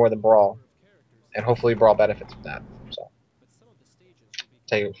will be more than Brawl, and hopefully Brawl benefits from that. So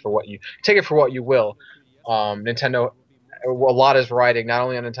take it for what you will. Nintendo, a lot is riding not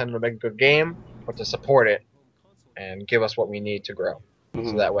only on Nintendo to make a good game, but to support it and give us what we need to grow.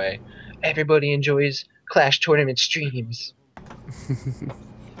 So that way, everybody enjoys Clash tournament streams.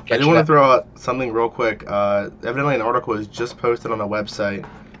 I do want to throw out something real quick. Evidently, an article is just posted on a website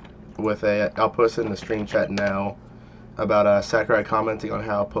I'll post it in the stream chat now, about Sakurai commenting on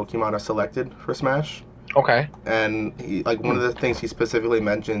how Pokemon are selected for Smash. Okay. And one of the things he specifically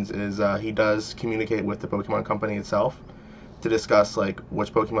mentions is he does communicate with the Pokemon company itself to discuss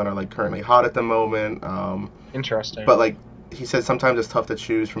which Pokemon are currently hot at the moment. Interesting. But he says sometimes it's tough to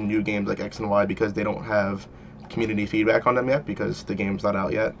choose from new games like X and Y because they don't have community feedback on them yet because the game's not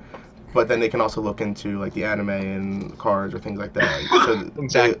out yet. But then they can also look into the anime and cards or things like that. So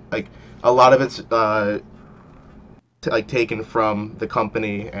exactly. A lot of it's taken from the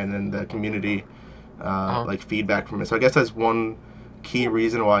company and then the community feedback from it. So I guess that's one key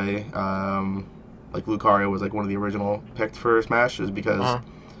reason why Lucario was one of the original picked for Smash, is because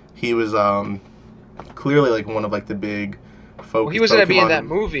he was clearly one of the big focus. Well, he was going to be in that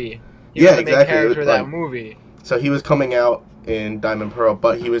movie. He was the main character of that movie. So he was coming out in Diamond Pearl,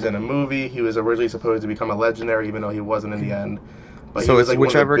 but he was in a movie. He was originally supposed to become a legendary, even though he wasn't in the end. But so he was it's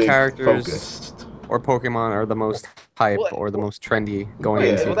whichever characters focused. or Pokemon are the most hype or the most trendy going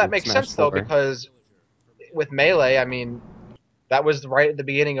into. Well, that makes Smash sense 4. though, because with Melee, I mean, that was right at the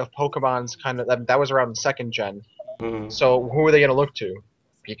beginning of Pokemon's that was around the second gen. Mm-hmm. So who are they going to look to?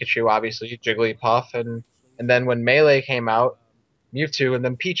 Pikachu, obviously, Jigglypuff, and then when Melee came out, Mewtwo, and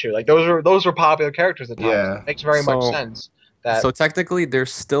then Pichu. Those were popular characters at the time. Yeah. So it makes very much sense. So technically,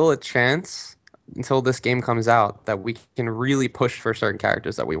 there's still a chance until this game comes out that we can really push for certain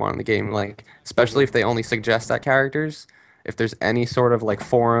characters that we want in the game. Especially if they only suggest that characters. If there's any sort of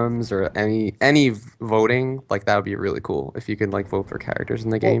forums or any voting, that would be really cool if you could vote for characters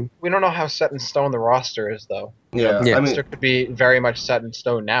in the game. We don't know how set in stone the roster is though. Yeah, the roster could be very much set in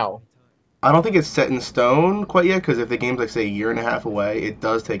stone now. I don't think it's set in stone quite yet, because if the game's say a year and a half away, it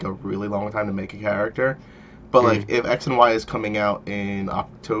does take a really long time to make a character. But if X and Y is coming out in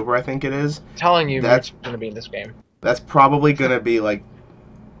October, I think it is. I'm telling you, that's going to be in this game. That's probably going to be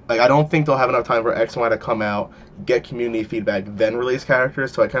I don't think they'll have enough time for X and Y to come out, get community feedback, then release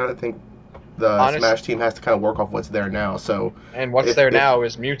characters. So I kind of think the Smash team has to kind of work off what's there now. And what's there now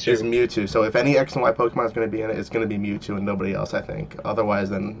is Mewtwo. So if any X and Y Pokemon is going to be in it, it's going to be Mewtwo and nobody else, I think. Otherwise,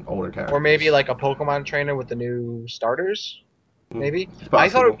 then older characters. Or maybe a Pokemon trainer with the new starters. Maybe. I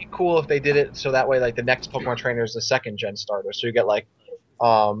thought it would be cool if they did it so that way the next Pokemon trainer is the second gen starter. So you get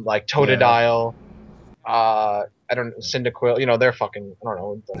Totodile, I don't Cyndaquil. You know, they're fucking. I don't know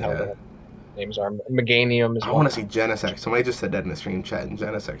what the hell their names are. Meganium is I one. want to see Genesect. Somebody just said that in the stream chat, and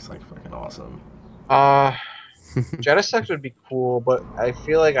Genesect's like fucking awesome. Genesect would be cool, but I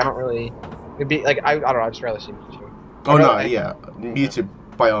feel like I don't really. It'd be like I don't know. I'd just rather see Mewtwo. Oh no, yeah, Mewtwo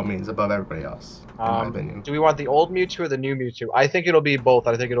by all means above everybody else, in my opinion. Do we want the old Mewtwo or the new Mewtwo? I think it'll be both.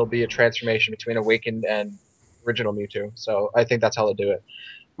 I think it'll be a transformation between Awakened and original Mewtwo. So I think that's how they'll do it.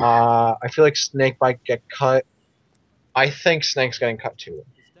 I feel like Snake might get cut. I think Snake's getting cut too.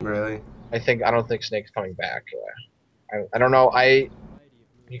 Really? I don't think Snake's coming back. I don't know.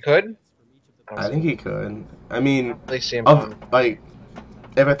 He could. I think he could. I mean, see him like,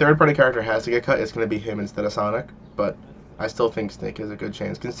 if a third-party character has to get cut, it's going to be him instead of Sonic. But I still think Snake has a good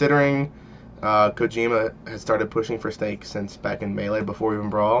chance, considering Kojima has started pushing for Snake since back in Melee before even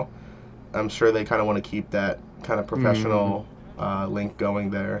Brawl. I'm sure they kind of want to keep that kind of professional link going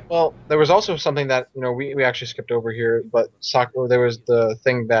there. Well, there was also something that we actually skipped over here, but there was the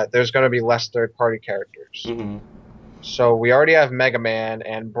thing that there's going to be less third-party characters. Mm-hmm. So we already have Mega Man,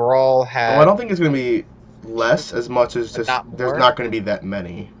 and Brawl had. Well, I don't think it's going to be less as much as just there's not going to be that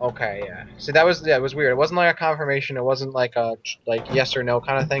many. Okay, yeah. So it was weird. It wasn't like a confirmation. It wasn't like a yes or no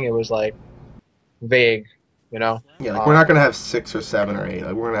kind of thing. It was like vague, Yeah, like we're not gonna have 6 or 7 or 8.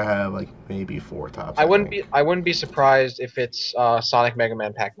 Like we're gonna have like maybe 4 tops. I wouldn't be surprised if it's Sonic, Mega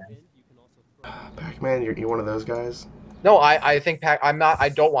Man, Pac-Man. Pac-Man, you're one of those guys. No, I think I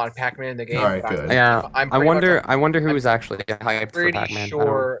don't want Pac-Man in the game. All right, good. Yeah, I wonder who is actually hyped for Pac-Man. Pretty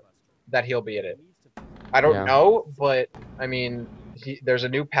sure that he'll be in it. I don't know, but I mean, there's a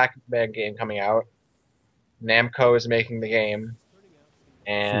new Pac-Man game coming out. Namco is making the game,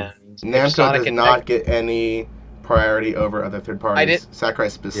 and Namco does not get any priority over other third parties. Sakurai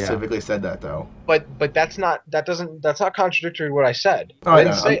specifically said that though. But that's not contradictory to what I said. Oh, I'm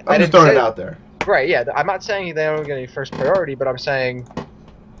just throwing it out there. Right, yeah. I'm not saying they don't get any first priority, but I'm saying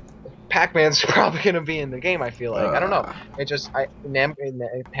Pac-Man's probably going to be in the game, I feel like. I don't know. It just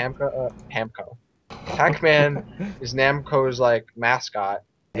Pamco. Pac-Man is Namco's like mascot.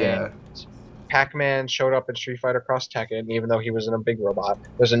 Yeah. And Pac-Man showed up in Street Fighter Cross Tekken, even though he was in a big robot.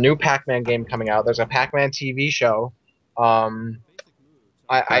 There's a new Pac-Man game coming out. There's a Pac-Man TV show. Honestly,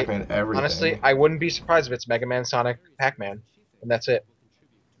 I wouldn't be surprised if it's Mega Man, Sonic, Pac-Man, and that's it.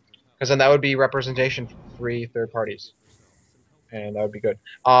 Because then that would be representation for 3 third parties, and that would be good.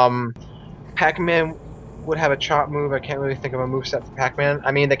 Pac-Man would have a chop move. I can't really think of a moveset for Pac-Man.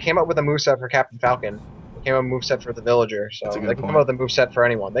 I mean, they came up with a moveset for Captain Falcon. They came up with a moveset for the Villager, so they can come up with a moveset for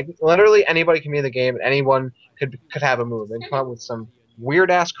anyone. Literally anybody can be in the game, and anyone could have a move. They can come up with some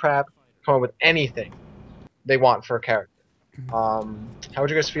weird-ass crap, come up with anything they want for a character. How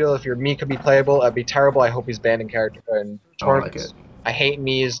would you guys feel if your Mii could be playable? That'd be terrible. I hope he's banned in character and tournaments. I like it. I hate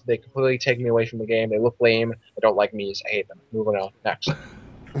Mii's. They completely take me away from the game. They look lame. I don't like Mii's. I hate them. Moving on. Next.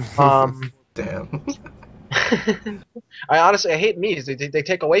 Damn. I hate Mii's. They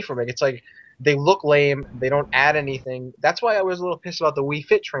take away from it. It's like they look lame. They don't add anything. That's why I was a little pissed about the Wii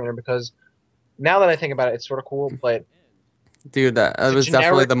Fit trainer, because now that I think about it, it's sort of cool. But dude, that was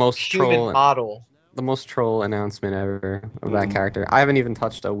definitely the most troll model. The most troll announcement ever of that character. I haven't even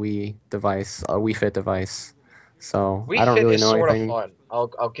touched a Wii device, a Wii Fit device. So I don't really know anything. Sort of fun.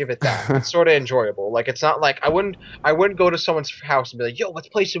 I'll give it that. It's sort of enjoyable. Like, it's not like I wouldn't go to someone's house and be like, "Yo, let's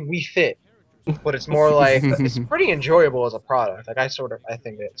play some Wii Fit." But it's more like it's pretty enjoyable as a product. Like I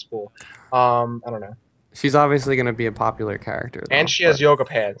think it's cool. I don't know. She's obviously gonna be a popular character. Though, and she has yoga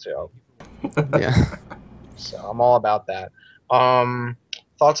pants, yo. Yeah. So I'm all about that.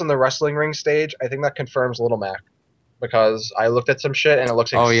 Thoughts on the wrestling ring stage? I think that confirms Little Mac. Because I looked at some shit and it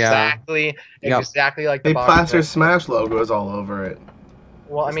looks exactly like the They plaster Smash logos all over it.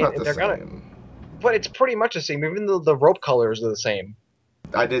 Well, I mean, they're gonna, but it's pretty much the same. Even the rope colors are the same.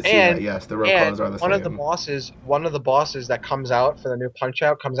 I did see that. Yes, the rope colors are the same. One of the bosses that comes out for the new Punch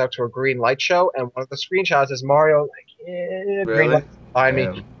Out comes out to a green light show, and one of the screenshots is Mario green light behind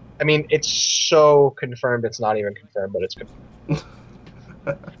me. I mean, it's so confirmed. It's not even confirmed, but it's confirmed.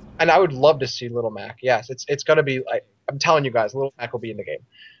 And I would love to see Little Mac. Yes, it's gonna be like, I'm telling you guys, Little Mac will be in the game.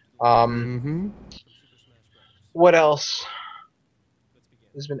 What else?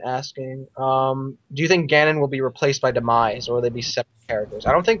 Has been asking. Do you think Ganon will be replaced by Demise, or will they be separate characters?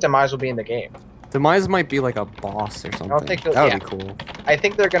 I don't think Demise will be in the game. Demise might be like a boss or something. That would be cool. I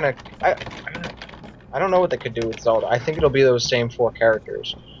think they're gonna. I don't know what they could do with Zelda. I think it'll be those same 4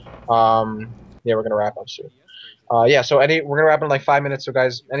 characters. Yeah, we're gonna wrap up soon. Yeah, so we're gonna wrap in like 5 minutes. So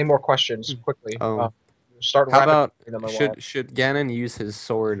guys, any more questions quickly? How about should Ganon use his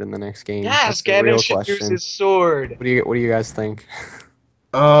sword in the next game? Yes, Ganon should use his sword. What do you guys think?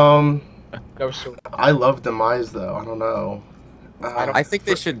 No swing. I love Demise though. I don't know. I think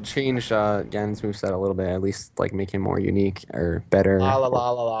they should change Ganon's moveset a little bit, at least like make him more unique or better. La la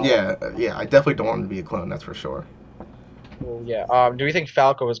la la la. Yeah. I definitely don't want him to be a clone. That's for sure. Well, yeah. Do we think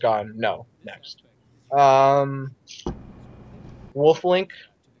Falco is gone? No. Next. Um, Wolf Link.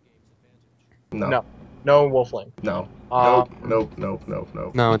 No. No Wolf Link. No. Um, Nope.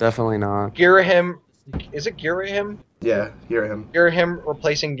 No, definitely not. Girahim. Is it Girahim? Yeah, hear him. Girahim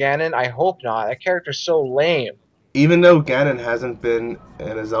replacing Ganon? I hope not. That character's so lame. Even though Ganon hasn't been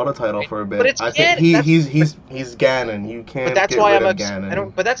in a Zelda title for a bit, But it's I think Ganon. he's Ganon. You can't But that's get why rid I'm of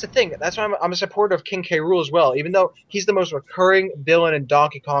Ganon. but that's the thing. That's why I'm a supporter of King K. Rool as well. Even though he's the most recurring villain in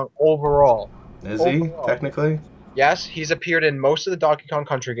Donkey Kong overall. Is he technically? Yes, he's appeared in most of the Donkey Kong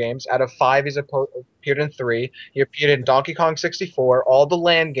Country games. Out of 5, he's appeared in 3. He appeared in Donkey Kong 64, all the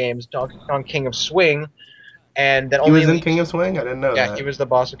land games, Donkey Kong King of Swing, and that He was in King of Swing. I didn't know that. Yeah, he was the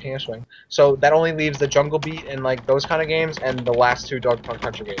boss of King of Swing. So that only leaves the Jungle Beat and like those kind of games, and the last 2 Donkey Kong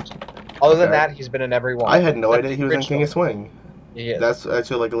Country games. Other than that, he's been in every one. I had no idea he was in King of Swing. He is. That's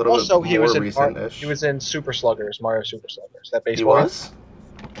actually like a little bit more recent-ish. He was in Super Sluggers, Mario Super Sluggers. That baseball. He was?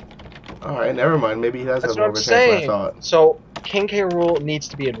 Alright, never mind. Maybe he does That's have more of a chance than I thought. So King K. Rool needs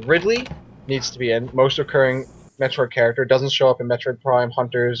to be in Ridley, needs to be in most recurring Metroid character. Doesn't show up in Metroid Prime,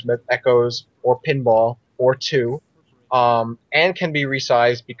 Hunters, Echoes, or Pinball, or 2. And can be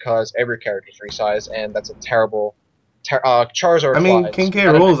resized because every character is resized, and that's a terrible. Charizard. I mean, King K.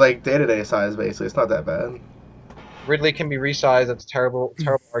 Rool is like day-to-day size, basically. It's not that bad. Ridley can be resized. That's a terrible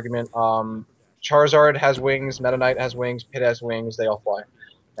argument. Charizard has wings. Meta Knight has wings. Pit has wings. They all fly.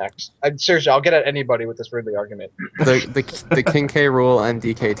 Next. Seriously, I'll get at anybody with this Ridley argument. The King K. Rool and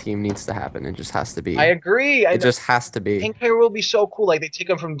DK team needs to happen. It just has to be. I agree. It just has to be. King K. Rool would be so cool. Like they take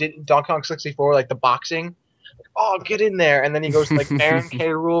him from Donkey Kong 64, like the boxing. Oh, get in there, and then he goes to like Baron K.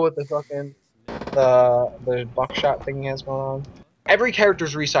 Rool with the fucking the buckshot thing he has going on. Every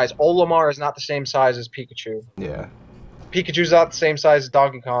character's resized. Olimar is not the same size as Pikachu. Yeah. Pikachu's not the same size as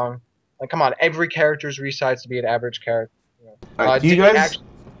Donkey Kong. Like, come on, every character's resized to be an average character. Do you guys?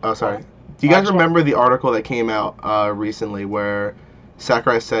 Oh, sorry. Do you guys remember the article that came out recently where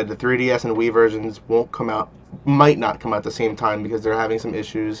Sakurai said the 3DS and Wii versions might not come out at the same time because they're having some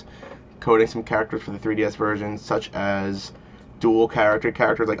issues coding some characters for the 3DS version, such as dual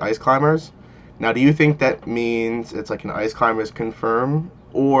characters like Ice Climbers. Now, do you think that means it's like an Ice Climbers confirm,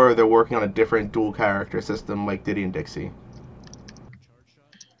 or they're working on a different dual character system like Diddy and Dixie?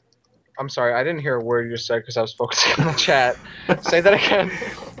 I'm sorry, I didn't hear a word you just said because I was focusing on the chat. Say that again.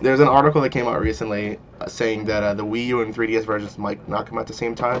 There's an article that came out recently saying that the Wii U and 3DS versions might not come out at the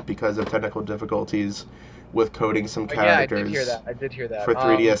same time because of technical difficulties with coding some characters. Yeah, I did hear that. For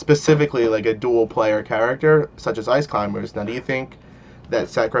 3DS, specifically like a dual player character such as Ice Climbers. Now, do you think that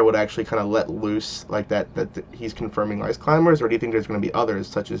Sakurai would actually kind of let loose like that he's confirming Ice Climbers, or do you think there's going to be others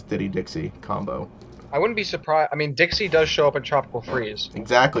such as Diddy Dixie combo? I wouldn't be surprised. I mean, Dixie does show up in Tropical Freeze.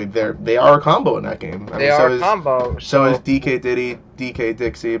 Exactly. They are a combo in that game. They are a combo. So is DK Diddy, DK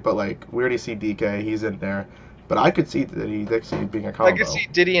Dixie, but like we already see DK, he's in there. But I could see Diddy Dixie being a combo. I could see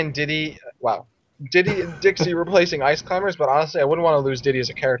Diddy and Dixie replacing Ice Climbers, but honestly, I wouldn't want to lose Diddy as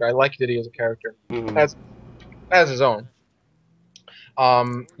a character. I like Diddy as a character. As his own.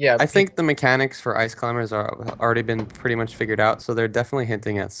 Yeah. I think the mechanics for Ice Climbers are already been pretty much figured out, so they're definitely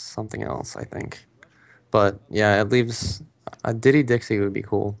hinting at something else, I think. But yeah, it leaves Diddy Dixie would be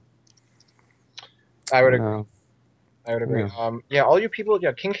cool. I would agree. I would agree. Yeah, all you people,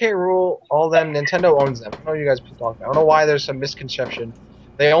 King K. Rool, all them, Nintendo owns them. I know you guys talking about. I don't know why there's some misconception.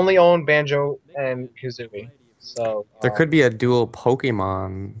 They only own Banjo and Kazooie. So there could be a dual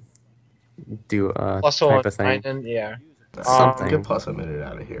Pokemon type of thing. Yeah. Something. Get plus a minute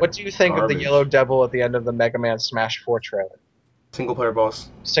out of here. What do you think of the Yellow Devil at the end of the Mega Man Smash 4 trailer? Single player boss.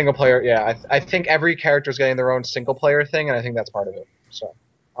 Single player, yeah. I think every character is getting their own single player thing, and I think that's part of it. So,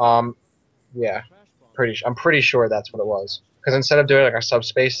 yeah, I'm pretty sure that's what it was. Because instead of doing like a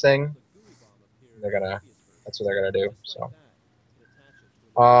subspace thing, that's what they're gonna do. So,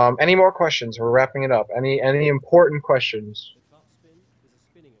 any more questions? We're wrapping it up. Any important questions?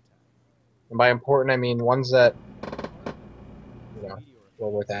 And by important, I mean ones that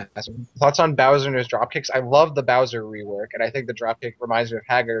worth asking. Thoughts on Bowser and his dropkicks? I love the Bowser rework, and I think the dropkick reminds me of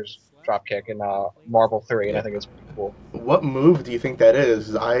Hager's dropkick in Marble 3, and I think it's pretty cool. What move do you think that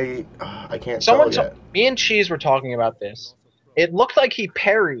is? I can't tell yet. Me and Cheese were talking about this. It looked like he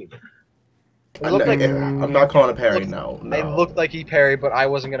parried. I'm not calling a parry, no. It looked like he parried, but I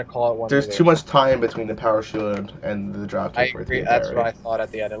wasn't going to call it one. There's too much time between the power shield and the dropkick. I agree. That's what I thought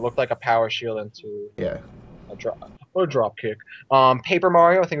at the end. It looked like a power shield into a drop. or Dropkick. Paper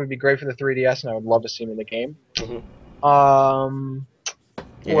Mario, I think would be great for the 3DS, and I would love to see him in the game. Mm-hmm.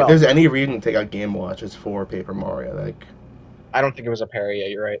 Yeah, if there's any reason to take out Game Watch, it's for Paper Mario. Like, I don't think it was a parry. Yeah,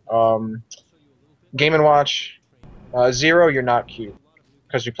 you're right. Game and Watch. Zero, you're not cute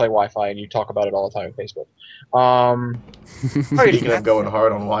because you play Wi-Fi and you talk about it all the time on Facebook. Speaking of going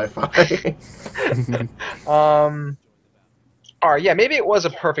hard on Wi-Fi. All right, yeah, maybe it was a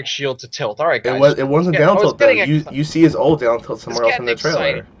perfect shield to tilt. All right, guys. It wasn't down tilt though. You see his old down tilt somewhere else in the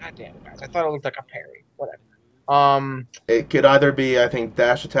trailer. God damn it, guys! I thought it looked like a parry. Whatever. It could either be, I think,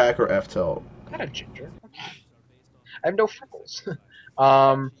 dash attack or F tilt. Not a ginger. Okay. I have no freckles.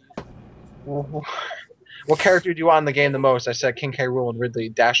 What character do you want in the game the most? I said King K. Rool and Ridley.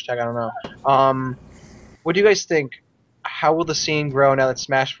 Dash attack. I don't know. What do you guys think? How will the scene grow now that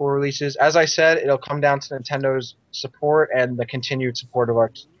Smash 4 releases? As I said, it'll come down to Nintendo's support and the continued support of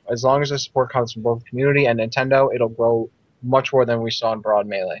our. As long as the support comes from both the community and Nintendo, it'll grow much more than we saw in Broad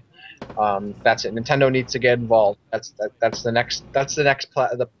Melee. That's it. Nintendo needs to get involved. That's the next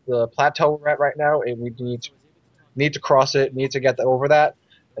the plateau we're at right now. And we need to cross it. Need to get over that.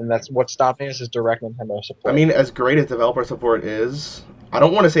 And that's what's stopping us is direct Nintendo support. I mean, as great as developer support is, I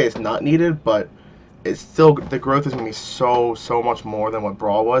don't want to say it's not needed, but it's still, the growth is going to be so much more than what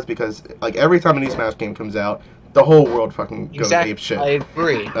Brawl was, because like every time a new Smash game comes out, the whole world fucking goes ape shit. I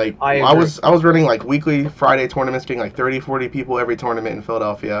agree. Like I was running like weekly Friday tournaments, getting like 30-40 people every tournament in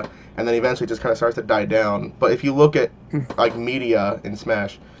Philadelphia, and then eventually just kind of starts to die down. But if you look at like media in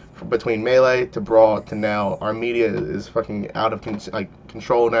Smash, between Melee to Brawl to now, our media is fucking out of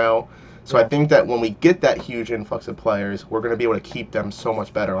control now. So yeah. I think that when we get that huge influx of players, we're going to be able to keep them so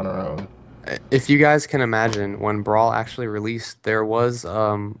much better on our own. If you guys can imagine, when Brawl actually released, there was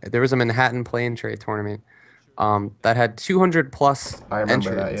a Manhattan play-and-trade tournament that had 200 plus I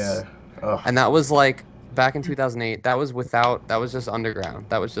remember entrants. That, yeah. Ugh. And that was like back in 2008. That was just underground.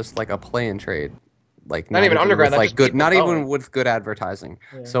 That was just like a play-and-trade. Like not even underground, with, like good, not going. even with good advertising.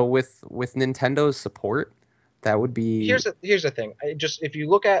 Yeah. So with Nintendo's support, that would be. Here's the thing. If you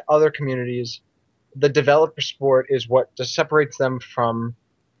look at other communities, the developer sport is what just separates them from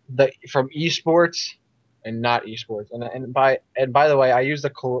esports and not esports. And by the way, I use the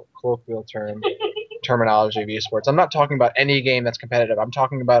colloquial terminology of esports. I'm not talking about any game that's competitive. I'm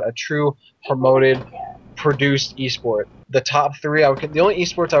talking about a true promoted, produced esport. The top three, the only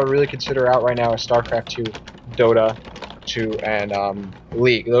esports I would really consider out right now is StarCraft 2, Dota 2, and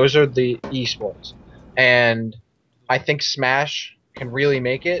League. Those are the esports. And I think Smash can really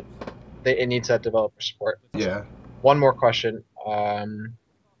make it. It needs that developer support. Yeah. One more question.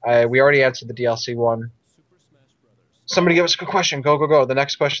 We already answered the DLC one. Somebody give us a good question. Go. The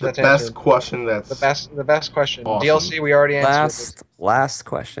next question that's answered. The best question. Awesome. DLC we already answered. Last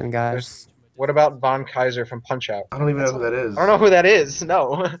question, guys. What about Von Kaiser from Punch-Out? I don't even know who that is. I don't know who that is.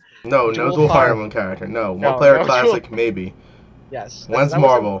 No. No dual Fire Emblem character. No. One player classic, maybe. Yes. When's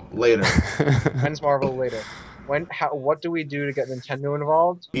Marvel? Later. When's Marvel? Later. What do we do to get Nintendo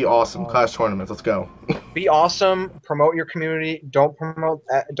involved? Be awesome. Clash tournaments. Let's go. Be awesome. Promote your community. Don't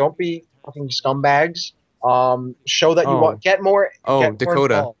be fucking scumbags. Show that you want. Get more.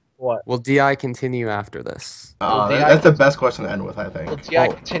 Dakota. What? Will DI continue after this? That's the best question to end with, I think. Will DI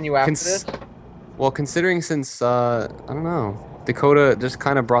continue after this? Well, considering since I don't know, Dakota just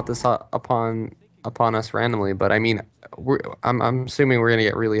kind of brought this upon us randomly, but I mean, I'm assuming we're gonna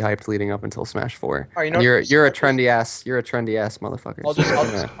get really hyped leading up until Smash 4. Oh, you're a trendy ass motherfucker.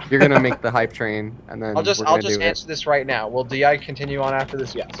 You're gonna make the hype train, and then I'll just answer this right now. Will DI continue on after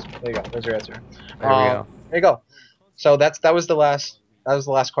this? Yes. There you go. There's your answer. There we go. There you go. So that was the last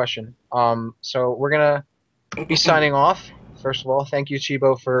question. So we're gonna be signing off. First of all, thank you,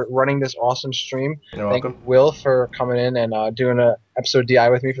 Chibo, for running this awesome stream. You're welcome. Thank Will for coming in and doing an episode DI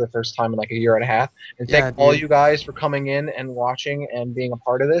with me for the first time in like a year and a half. And thank all you guys for coming in and watching and being a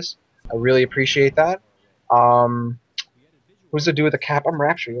part of this. I really appreciate that. Who's the dude with the cap? I'm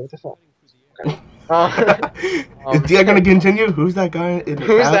Rapture. What the fuck? Okay. Is DI going to continue? Who's that guy in the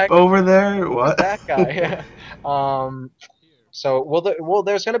cap over there? What? Who's that guy? So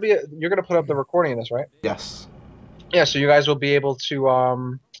there's going to be you're going to put up the recording of this, right? Yes. Yeah, so you guys will be able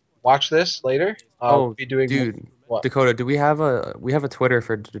to watch this later. We'll be doing dude, what? Dakota, do we have a Twitter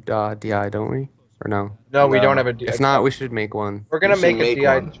for DI, don't we? Or no? No, we don't have a DI. If not, we should make one. We're gonna make a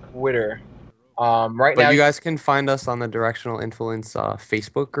DI Twitter. Right now. But you guys can find us on the Directional Influence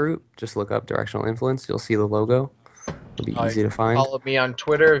Facebook group. Just look up Directional Influence. You'll see the logo. It'll be easy to find. Follow me on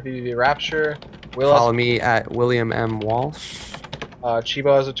Twitter, VV Rapture. Follow me at William M. Walsh.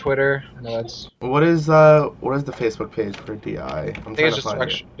 Chibo has a Twitter. No, that's. What is the Facebook page for DI? I think it's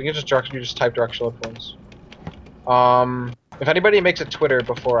just you just type Directional Influence. If anybody makes a Twitter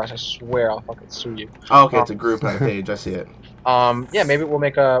before us, I swear I'll fucking sue you. Oh, okay, it's a group, not a page. I see it. Yeah, maybe we'll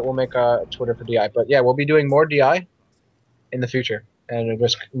make a Twitter for DI, but yeah, we'll be doing more DI in the future, and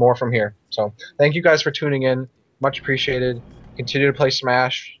just more from here. So thank you guys for tuning in. Much appreciated. Continue to play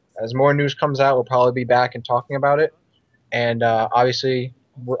Smash. As more news comes out, we'll probably be back and talking about it. And obviously,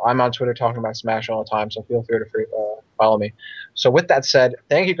 I'm on Twitter talking about Smash all the time, so feel free to follow me. So with that said,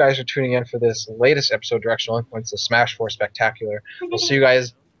 thank you guys for tuning in for this latest episode of Directional Influence, the Smash 4 Spectacular. We'll see you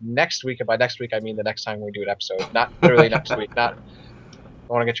guys next week, and by next week I mean the next time we do an episode, not literally next week. Not, I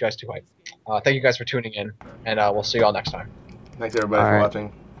want to get you guys too hyped. Thank you guys for tuning in, and we'll see you all next time. Thanks everybody for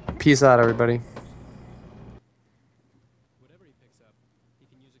watching. Peace out, everybody.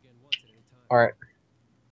 All right.